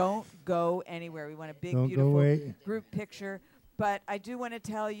 so don't go anywhere. We want a big, Don't go beautiful away. group picture. But I do want to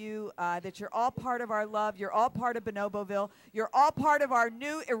tell you that you're all part of our love. You're all part of Bonoboville. You're all part of our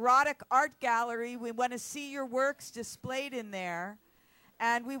new erotic art gallery. We want to see your works displayed in there.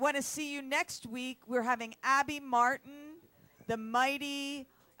 And we want to see you next week. We're having Abby Martin, the mighty,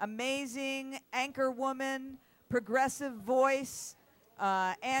 amazing anchor woman, progressive voice,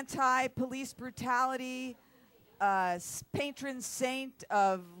 anti-police brutality, patron saint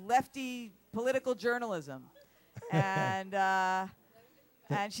of lefty political journalism. And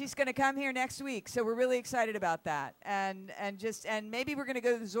she's going to come here next week, so we're really excited about that. And maybe we're going to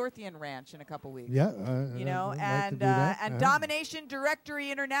go to the Zorthian Ranch in a couple weeks. Yeah, you know. I'd like to And do that. and Domination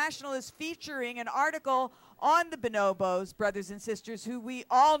Directory International is featuring an article on the bonobos, brothers and sisters, who we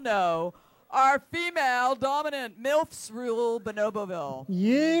all know are female dominant. MILFs rule Bonoboville.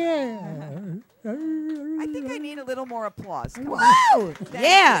 Yeah. I think I need a little more applause. Come Woo! on.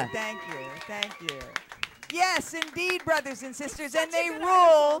 Yeah. Thank you. Thank you. Yes, indeed, brothers and sisters, and they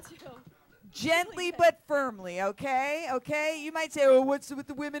rule gently but firmly, okay? Okay? You might say, oh, what's with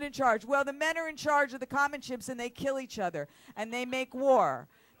the women in charge? Well, the men are in charge of the common ships, and they kill each other, and they make war.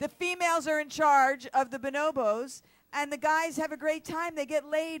 The females are in charge of the bonobos, and the guys have a great time. They get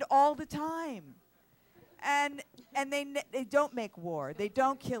laid all the time. And they don't make war. They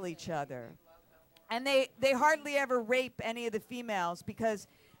don't kill each other. And they hardly ever rape any of the females because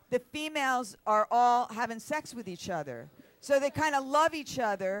the females are all having sex with each other. So they kind of love each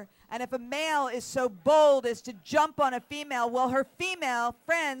other. And if a male is so bold as to jump on a female, well, her female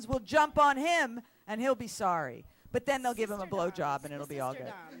friends will jump on him, and he'll be sorry. But then they'll give him a blowjob, and it'll be all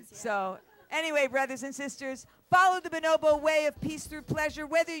good. So anyway, brothers and sisters, follow the bonobo way of peace through pleasure,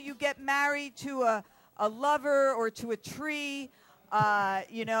 whether you get married to a lover or to a tree.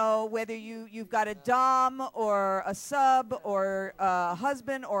 You know, whether you've got a dom or a sub or a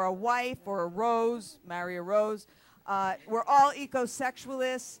husband or a wife or a rose, marry a rose. We're all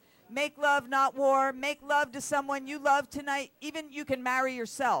ecosexualists. Make love, not war. Make love to someone you love tonight. Even you can marry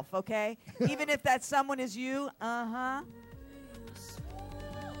yourself, okay? Even if that someone is you,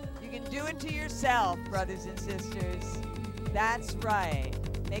 You can do it to yourself, brothers and sisters. That's right.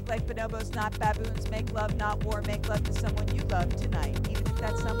 Make like bonobos, not baboons. Make love, not war. Make love to someone you love tonight, even if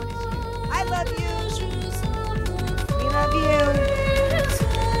that someone is you. I love you. We love you.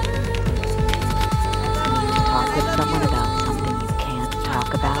 Talk with someone about something you can't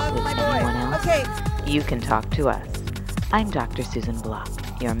talk about with anyone else. Okay. You can talk to us. I'm Dr. Susan Block,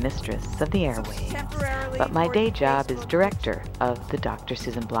 your mistress of the airwaves. But my day job is director of the Dr.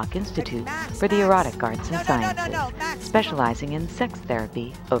 Susan Block Institute for the Erotic Arts and Sciences, specializing in sex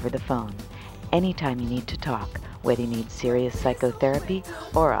therapy over the phone. Anytime you need to talk, whether you need serious psychotherapy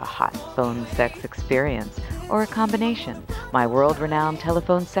or a hot phone sex experience, or a combination, my world-renowned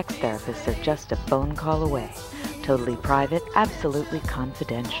telephone sex therapists are just a phone call away. Totally private, absolutely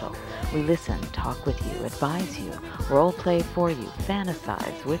confidential. We listen, talk with you, advise you, role play for you,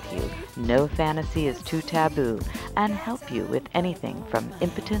 fantasize with you. No fantasy is too taboo, and help you with anything from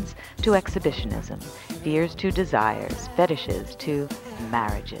impotence to exhibitionism, fears to desires, fetishes to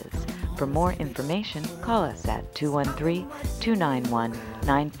marriages. For more information, call us at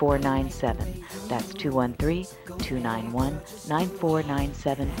 213-291-9497. That's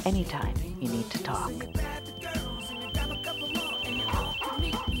 213-291-9497 anytime you need to talk.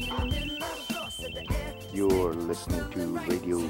 You're listening to Radio